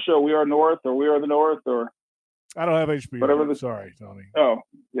HBO show? We are North, or we are the North, or I don't have HBO. Whatever Sorry, Tony. Oh,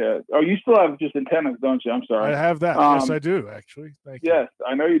 yeah. Oh, you still have just antennas, don't you? I'm sorry. I have that. Yes, I do, actually. Thank you. Yes,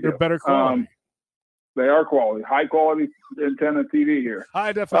 I know you do. They're better quality. They are quality. High quality antenna TV here.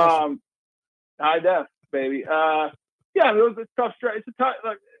 High definition. High def, baby. Yeah, it was a tough stretch. It's a tough,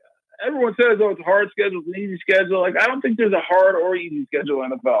 everyone says, it's a hard schedule, it's an easy schedule. I don't think there's a hard or easy schedule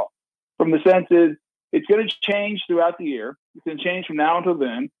in NFL. From the sense is, it's going to change throughout the year. It's going to change from now until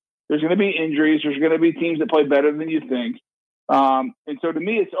then. There's going to be injuries. There's going to be teams that play better than you think. And so to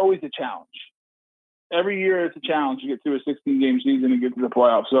me, it's always a challenge. Every year it's a challenge to get through a 16-game season and get to the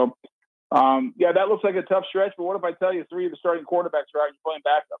playoffs. So, that looks like a tough stretch. But what if I tell you 3 of the starting quarterbacks are actually playing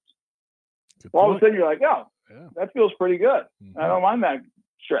backups? All of a sudden you're like, that feels pretty good. Mm-hmm. I don't mind that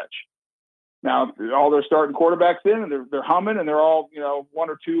stretch. Now, all their starting quarterbacks in, and they're humming, and they're all 1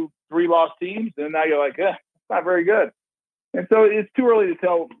 or 2 3-loss teams. And now you're like, it's not very good. And so it's too early to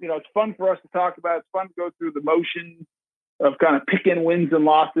tell. It's fun for us to talk about. It's fun to go through the motion of kind of picking wins and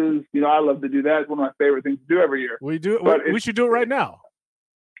losses. I love to do that. It's one of my favorite things to do every year. We do. We should do it right now.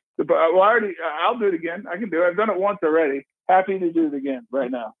 But I'll do it again. I can do it. I've done it once already. Happy to do it again right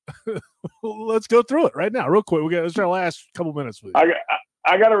now. Let's go through it right now, real quick. It's our last couple minutes with you.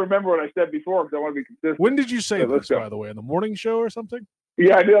 I got to remember what I said before because I want to be consistent. When did you say this, by the way? In the morning show or something?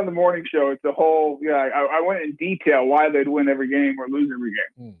 Yeah, I did on the morning show. It's a whole. Yeah, I went in detail why they'd win every game or lose every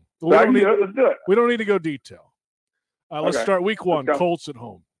game. Well, let's do it. We don't need to go detail. Let's start week 1. Colts at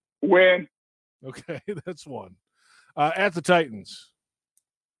home. Win. Okay, that's 1. At the Titans.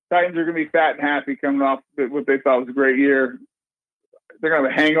 Titans are going to be fat and happy coming off what they thought was a great year. They're going to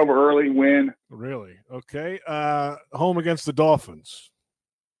have a hangover early. Win. Really? Okay. Home against the Dolphins.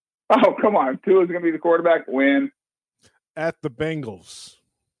 Oh, come on. Tua's going to be the quarterback. Win. At the Bengals.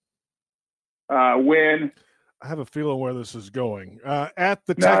 Win. I have a feeling where this is going. At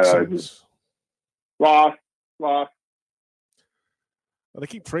the Texans. Loss. They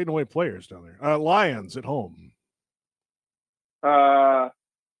keep trading away players down there. Lions at home. What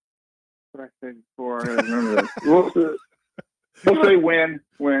did I say before? I remember this. We'll say win.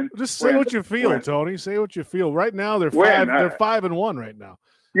 Just say what you feel, Tony. Say what you feel. Right now, they're 5-1 right now.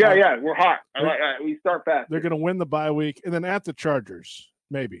 Yeah, we're hot. We start fast. They're going to win the bye week, and then at the Chargers,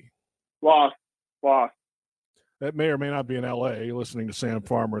 maybe. Loss. That may or may not be in L.A. Listening to Sam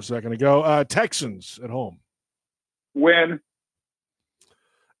Farmer a second ago. Texans at home. Win.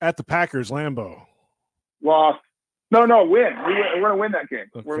 At the Packers, Lambeau. Loss. No, win. We're going to win that game.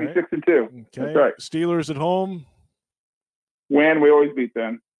 Okay. We're going to be 6-2. Okay. That's right. Steelers at home. Win. We always beat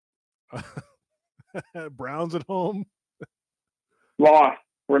them. Browns at home. Loss.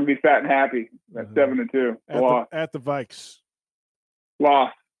 We're going to be fat and happy. That's 7-2. Loss. At the Vikes.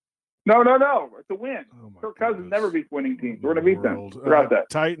 Loss. No. It's a win. Kirk Cousins never beats winning teams. We're going to beat them. Throughout that.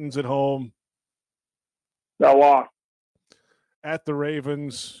 Titans at home. No, loss. At the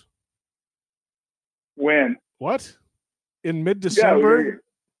Ravens. Win. What? In mid-December?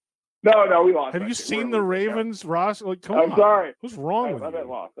 No, we lost. Have you seen the Ravens, Ross? Come on. I'm sorry. What's wrong with you? I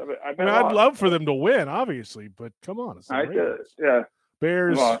lost. I'd love for them to win, obviously, but come on. It's the Ravens. Yeah.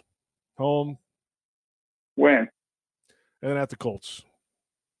 Bears, home. Win. And then at the Colts.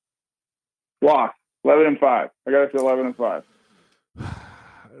 Loss. 11-5. I got it to 11-5.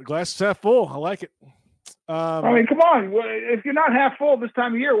 Glass is half full. I like it. I mean, come on. If you're not half full this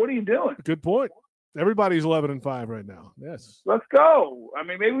time of year, what are you doing? Good point. Everybody's 11-5 right now. Yes. Let's go. I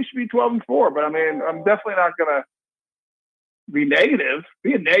mean, maybe we should be 12-4, but I mean, I'm definitely not going to be negative.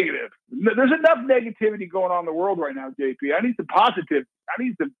 Being negative. There's enough negativity going on in the world right now, JP. I need some positive. I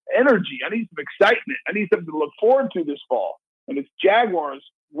need some energy. I need some excitement. I need something to look forward to this fall. And it's Jaguars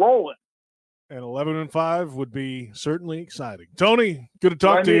rolling. And 11-5 would be certainly exciting. Tony, good to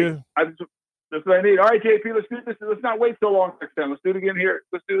talk to you. That's what I need. All right, JP, let's do this. Let's not wait so long next time. Let's do it again here.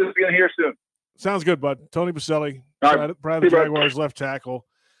 Let's do this again here soon. Sounds good, bud. Tony Baselli, right. Private Jaguars left tackle.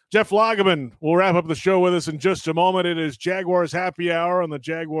 Jeff Lageman will wrap up the show with us in just a moment. It is Jaguars Happy Hour on the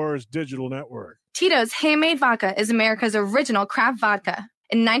Jaguars Digital Network. Tito's Handmade Vodka is America's original craft vodka.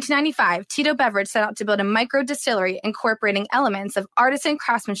 In 1995, Tito Beverage set out to build a micro distillery incorporating elements of artisan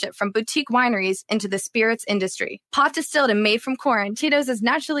craftsmanship from boutique wineries into the spirits industry. Pot distilled and made from corn, Tito's is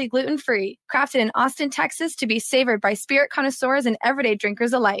naturally gluten-free, crafted in Austin, Texas to be savored by spirit connoisseurs and everyday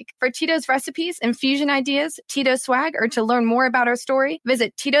drinkers alike. For Tito's recipes, infusion ideas, Tito's swag, or to learn more about our story,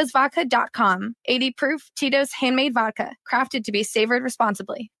 visit titosvodka.com. 80 proof Tito's Handmade Vodka, crafted to be savored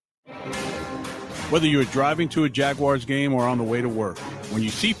responsibly. Whether you're driving to a Jaguars game or on the way to work, when you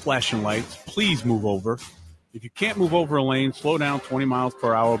see flashing lights, please move over. If you can't move over a lane, slow down 20 miles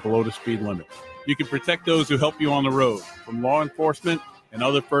per hour below the speed limit. You can protect those who help you on the road, from law enforcement and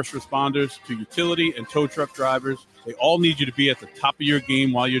other first responders to utility and tow truck drivers. They all need you to be at the top of your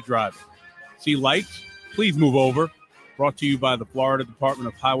game while you're driving. See lights? Please move over. Brought to you by the Florida Department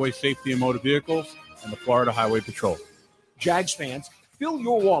of Highway Safety and Motor Vehicles and the Florida Highway Patrol. Jags fans, fill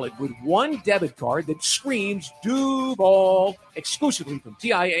your wallet with one debit card that screams Duval exclusively from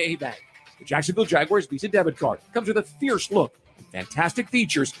TIAA Bank. The Jacksonville Jaguars Visa debit card comes with a fierce look and fantastic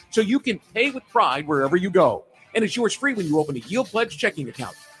features so you can pay with pride wherever you go. And it's yours free when you open a Yield Pledge checking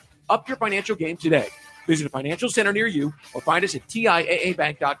account. Up your financial game today. Visit a financial center near you or find us at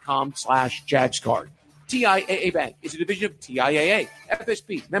TIAABank.com/JagsCard. TIAA Bank is a division of TIAA,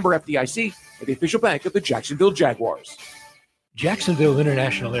 FSB, member FDIC, and the official bank of the Jacksonville Jaguars. Jacksonville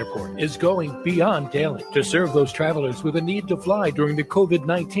International Airport is going beyond daily to serve those travelers with a need to fly during the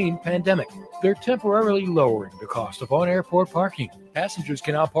COVID-19 pandemic. They're temporarily lowering the cost of on-airport parking. Passengers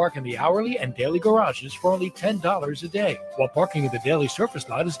can now park in the hourly and daily garages for only $10 a day, while parking in the daily surface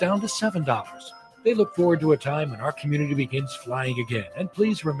lot is down to $7. They look forward to a time when our community begins flying again. And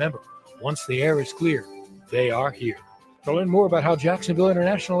please remember, once the air is clear, they are here. To learn more about how Jacksonville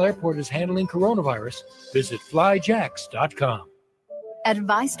International Airport is handling coronavirus, visit flyjax.com. At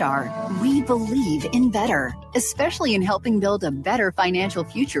ViStar, we believe in better, especially in helping build a better financial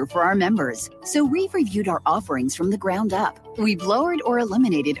future for our members. So we've reviewed our offerings from the ground up. We've lowered or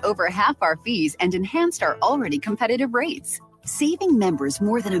eliminated over half our fees and enhanced our already competitive rates, saving members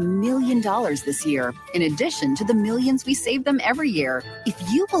more than $1 million this year, in addition to the millions we save them every year. If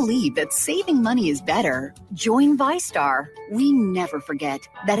you believe that saving money is better, join ViStar. We never forget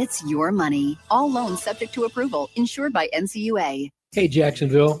that it's your money. All loans subject to approval, insured by NCUA. Hey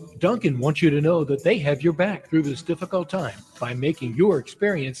Jacksonville, Dunkin' wants you to know that they have your back through this difficult time by making your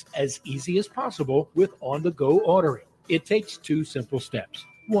experience as easy as possible with on-the-go ordering. It takes 2 simple steps.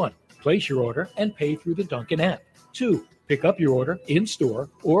 1, place your order and pay through the Dunkin' app. 2, pick up your order in-store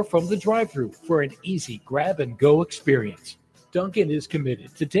or from the drive-thru for an easy grab-and-go experience. Dunkin' is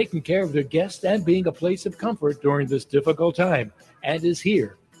committed to taking care of their guests and being a place of comfort during this difficult time and is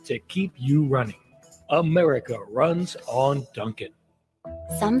here to keep you running. America runs on Dunkin'.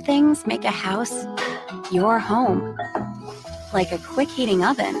 Some things make a house your home, like a quick heating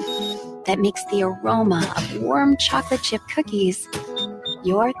oven that makes the aroma of warm chocolate chip cookies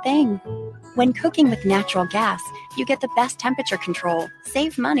your thing. When cooking with natural gas, you get the best temperature control,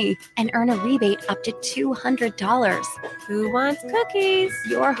 save money, and earn a rebate up to $200. Who wants cookies?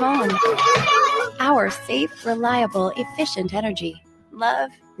 Your home. Our safe, reliable, efficient energy. Love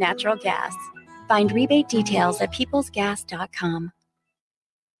natural gas. Find rebate details at peoplesgas.com.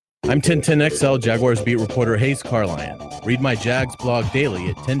 I'm 1010XL Jaguars beat reporter Hayes Carlyon. Read my Jags blog daily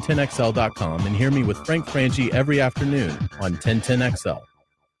at 1010XL.com and hear me with Frank Franchi every afternoon on 1010XL.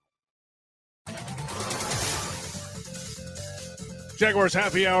 Jaguars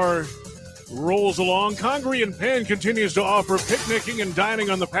Happy Hour rolls along. Congaree and Penn continues to offer picnicking and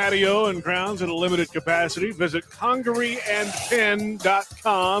dining on the patio and grounds at a limited capacity. Visit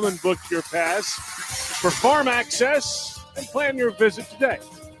CongareeandPenn.com and book your pass for farm access and plan your visit today.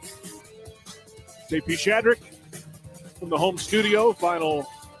 JP Shadrick from the home studio. Final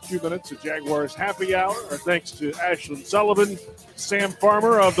few minutes of Jaguars Happy Hour. Our thanks to Ashlyn Sullivan, Sam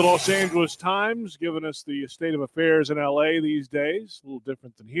Farmer of the Los Angeles Times, giving us the state of affairs in L.A. these days. A little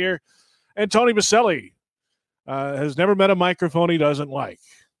different than here. And Tony Baselli has never met a microphone he doesn't like.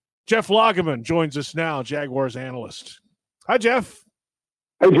 Jeff Lageman joins us now, Jaguars analyst. Hi, Jeff.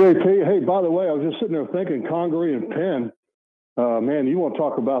 Hey, JP. Hey, by the way, I was just sitting there thinking Congaree and Penn. Man, you want to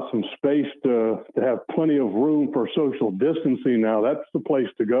talk about some space to have plenty of room for social distancing now. That's the place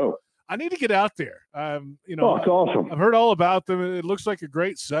to go. I need to get out there. It's awesome. I've heard all about them. It looks like a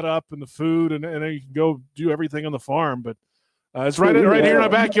great setup and the food, and you can go do everything on the farm. But it's right here in our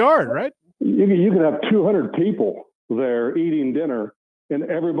backyard, right? You can have 200 people there eating dinner, and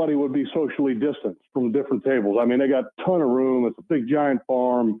everybody would be socially distanced from different tables. I mean, they got a ton of room. It's a big, giant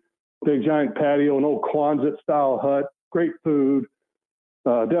farm, big, giant patio, an old Quonset-style hut. Great food.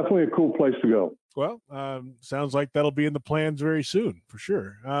 Definitely a cool place to go. Well, sounds like that'll be in the plans very soon, for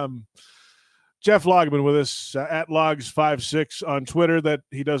sure. Jeff Lageman with us at Logs56 on Twitter. That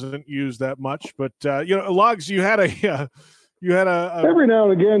he doesn't use that much, but Logs, you had a every now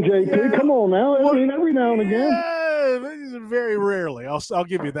and again, JP. Yeah. Come on now, every now and again. Yeah, very rarely. I'll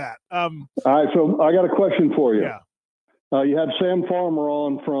give you that. All right, so I got a question for you. Yeah. You had Sam Farmer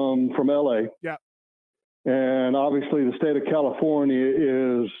on from LA. Yeah. And obviously the state of California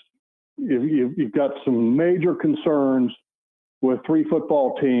is, you've got some major concerns with 3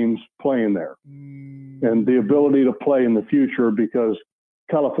 football teams playing there and the ability to play in the future, because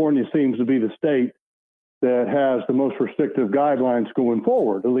California seems to be the state that has the most restrictive guidelines going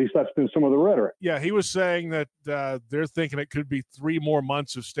forward. At least that's been some of the rhetoric. Yeah, he was saying that they're thinking it could be 3 more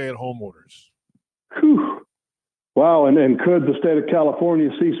months of stay-at-home orders. Whew. Wow, and could the state of California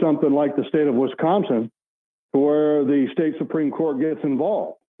see something like the state of Wisconsin, where the state Supreme Court gets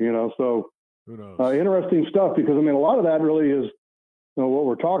involved, so who knows? Interesting stuff, because, a lot of that really is what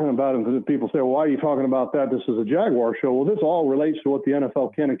we're talking about. And people say, well, why are you talking about that? This is a Jaguar show. Well, this all relates to what the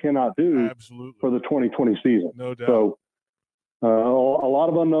NFL can and cannot do for the 2020 season. No doubt. So a lot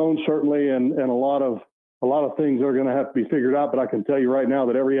of unknowns, certainly, and a lot of things are going to have to be figured out. But I can tell you right now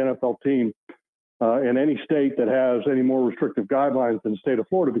that every NFL team in any state that has any more restrictive guidelines than the state of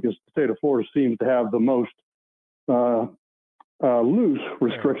Florida, because the state of Florida seems to have the most loose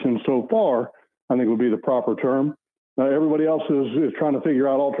restrictions so far, I think would be the proper term. Everybody else is trying to figure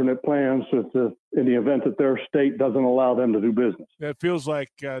out alternate plans in the event that their state doesn't allow them to do business. It feels like,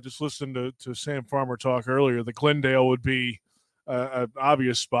 just listening to Sam Farmer talk earlier, the Glendale would be an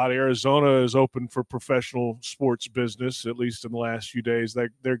obvious spot. Arizona is open for professional sports business, at least in the last few days,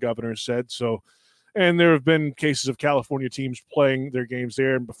 their governor said. So, and there have been cases of California teams playing their games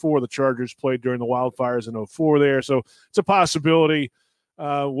there, and before the Chargers played during the wildfires in 2004 there. So it's a possibility.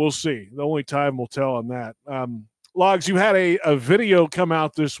 We'll see. The only time will tell on that. Logs, you had a video come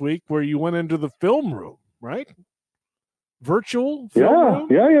out this week where you went into the film room, right? Virtual film room?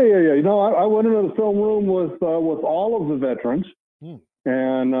 Yeah. I went into the film room with all of the veterans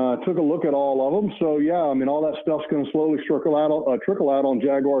and took a look at all of them. So, all that stuff's going to slowly trickle out on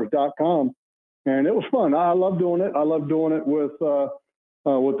Jaguars.com. And it was fun. I love doing it. I love doing it with the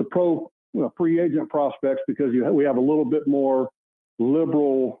pro free agent prospects, because we have a little bit more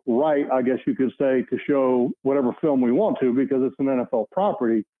liberal right, I guess you could say, to show whatever film we want to, because it's an NFL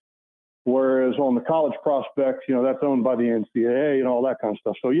property. Whereas on the college prospects, that's owned by the NCAA and all that kind of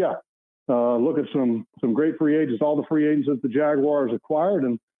stuff. So look at some great free agents, all the free agents that the Jaguars acquired,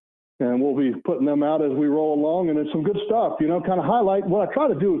 and we'll be putting them out as we roll along. And it's some good stuff, kind of highlight. What I try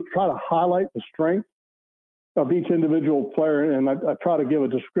to do is try to highlight the strength of each individual player, and I try to give a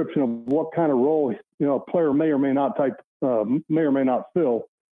description of what kind of role a player may or may not fill.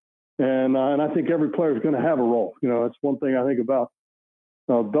 And I think every player is going to have a role. It's one thing I think about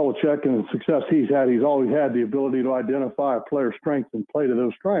Belichick and the success he's had. He's always had the ability to identify a player's strengths and play to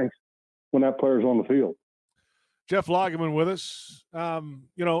those strengths when that player's on the field. Jeff Lageman with us.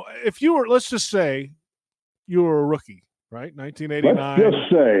 If you were, let's just say you were a rookie, right?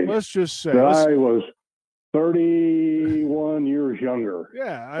 1989. Let's just say that I was 31 years younger.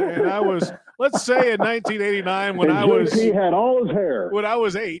 Yeah, and I was, let's say in 1989 when he had all his hair. When I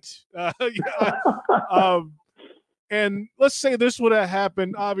was 8. And let's say this would have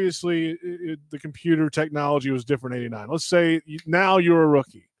happened. Obviously, the computer technology was different in 89. Let's say now you're a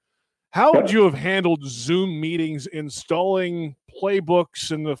rookie. How would you have handled Zoom meetings, installing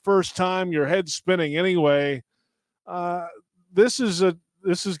playbooks, and the first time your head's spinning anyway? This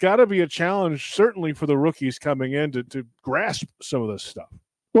has got to be a challenge, certainly for the rookies coming in to grasp some of this stuff.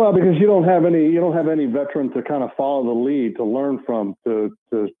 Well, because you don't have any veteran to kind of follow the lead, to learn from, to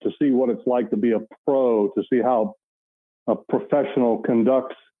see what it's like to be a pro, to see how a professional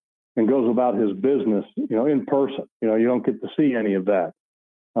conducts and goes about his business, in person. You don't get to see any of that.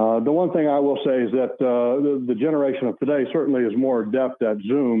 The one thing I will say is that the generation of today certainly is more adept at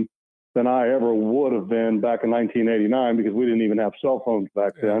Zoom than I ever would have been back in 1989, because we didn't even have cell phones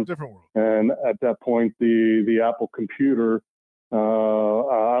back then. Different world. And at that point, the Apple computer,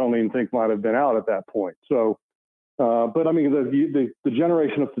 I don't even think might have been out at that point. So, but I mean, the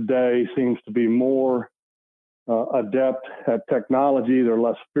generation of today seems to be more adept at technology. They're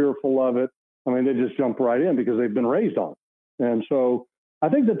less fearful of it. I mean, they just jump right in because they've been raised on it. And so I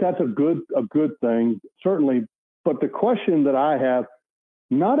think that that's a good thing, certainly. But the question that I have,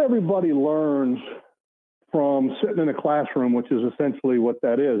 not everybody learns from sitting in a classroom, which is essentially what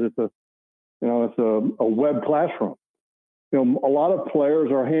that is. It's a web classroom. A lot of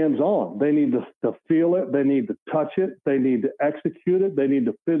players are hands-on. They need to feel it. They need to touch it. They need to execute it. They need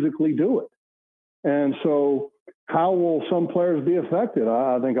to physically do it. And so how will some players be affected?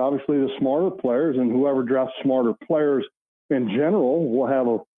 I think obviously the smarter players, and whoever drafts smarter players in general, will have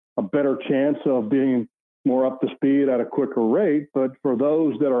a better chance of being more up to speed at a quicker rate. But for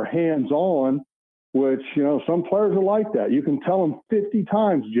those that are hands-on, which, some players are like that. You can tell them 50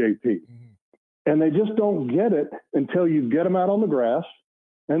 times, JP, and they just don't get it until you get them out on the grass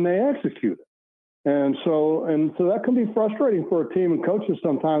and they execute it. And so that can be frustrating for a team and coaches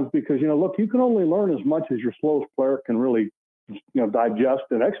sometimes, because, look, you can only learn as much as your slowest player can really, digest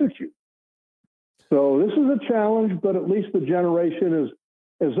and execute. So this is a challenge, but at least the generation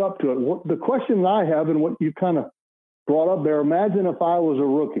is up to it. The question I have, and what you kind of brought up there, imagine if I was a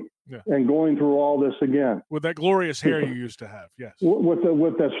rookie and going through all this again. With that glorious hair you used to have, yes.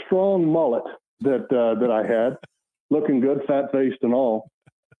 With that strong mullet that I had, looking good, fat-faced and all.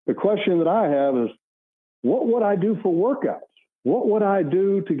 The question that I have is, what would I do for workouts? What would I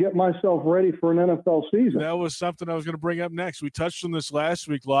do to get myself ready for an NFL season? That was something I was going to bring up next. We touched on this last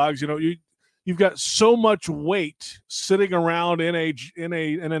week, Logs. You've got so much weight sitting around in an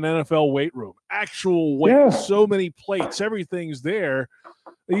NFL weight room, actual weight, so many plates, everything's there.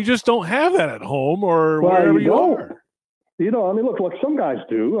 You just don't have that at home or wherever you are. Look, some guys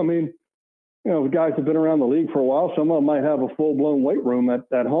do. I mean, the guys have been around the league for a while. Some of them might have a full-blown weight room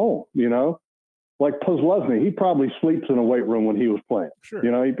at home, Like Posluszny, he probably sleeps in a weight room when he was playing. Sure.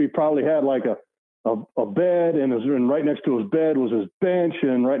 He probably had like a bed, and right next to his bed was his bench,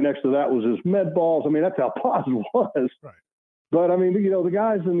 and right next to that was his med balls. I mean, that's how Paz was. Right. But I mean, the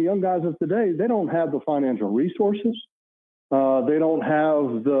guys and the young guys of today, they don't have the financial resources. They don't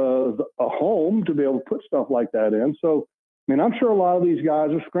have a home to be able to put stuff like that in. So, I mean, I'm sure a lot of these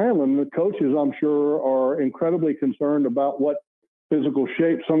guys are scrambling. The coaches, I'm sure, are incredibly concerned about what physical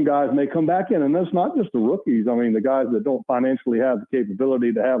shape some guys may come back in. And that's not just the rookies. I mean, the guys that don't financially have the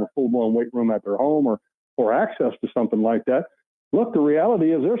capability to have a full-blown weight room at their home or access to something like that. Look, the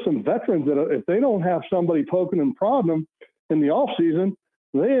reality is there's some veterans that if they don't have somebody poking and prodding them in the off season,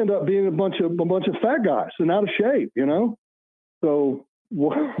 they end up being a bunch of fat guys and out of shape, So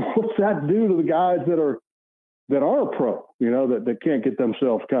what's that do to the guys that are pro, that can't get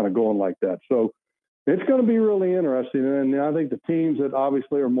themselves kind of going like that? So it's going to be really interesting. And I think the teams that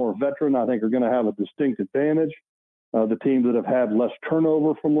obviously are more veteran, I think are going to have a distinct advantage. The teams that have had less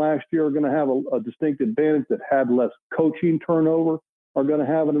turnover from last year are going to have a distinct advantage. That had less coaching turnover are going to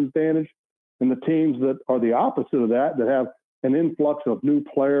have an advantage. And the teams that are the opposite of that have an influx of new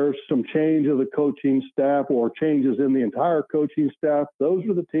players, some change of the coaching staff or changes in the entire coaching staff, those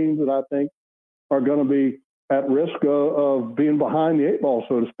are the teams that I think are going to be at risk of being behind the eight ball,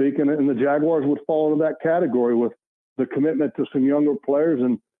 so to speak. And the Jaguars would fall into that category with the commitment to some younger players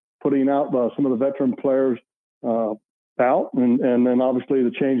and putting out some of the veteran players out, and then obviously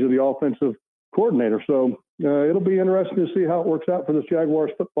the change of the offensive coordinator. So it'll be interesting to see how it works out for this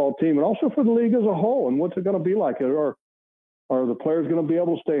Jaguars football team and also for the league as a whole. And what's it going to be like? Are the players going to be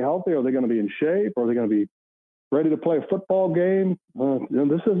able to stay healthy? Are they going to be in shape? Are they going to be ready to play a football game?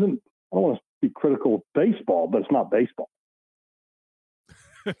 This isn't, I don't want to be critical of baseball, but it's not baseball.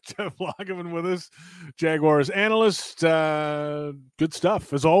 Jeff Lageman with us, Jaguars analyst. Good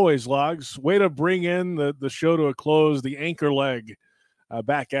stuff, as always, Logs. Way to bring in the show to a close, the anchor leg.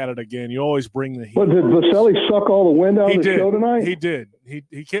 Back at it again. You always bring the heat. But did Vaselli suck all the wind out of the show tonight? He did. He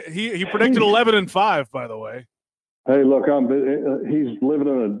predicted 11-5, by the way. Hey, look, he's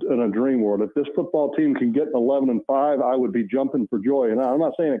living in a dream world. If this football team can get 11-5, I would be jumping for joy. And I'm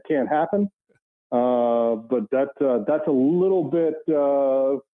not saying it can't happen, but that's a little bit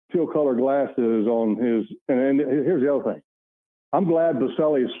teal-colored glasses on his. And here's the other thing. I'm glad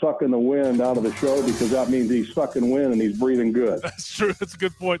Vaselli is sucking the wind out of the show because that means he's sucking wind and he's breathing good. That's true. That's a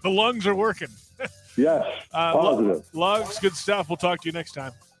good point. The lungs are working. Yes, positive. Logs, good stuff. We'll talk to you next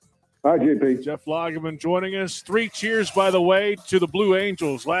time. All right, JP. Jeff Lageman joining us. 3 cheers, by the way, to the Blue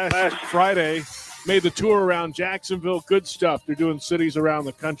Angels. Last Friday, made the tour around Jacksonville. Good stuff. They're doing cities around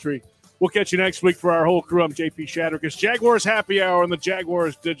the country. We'll catch you next week for our whole crew. I'm JP Shadrick. It's Jaguars Happy Hour on the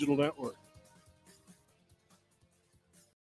Jaguars Digital Network.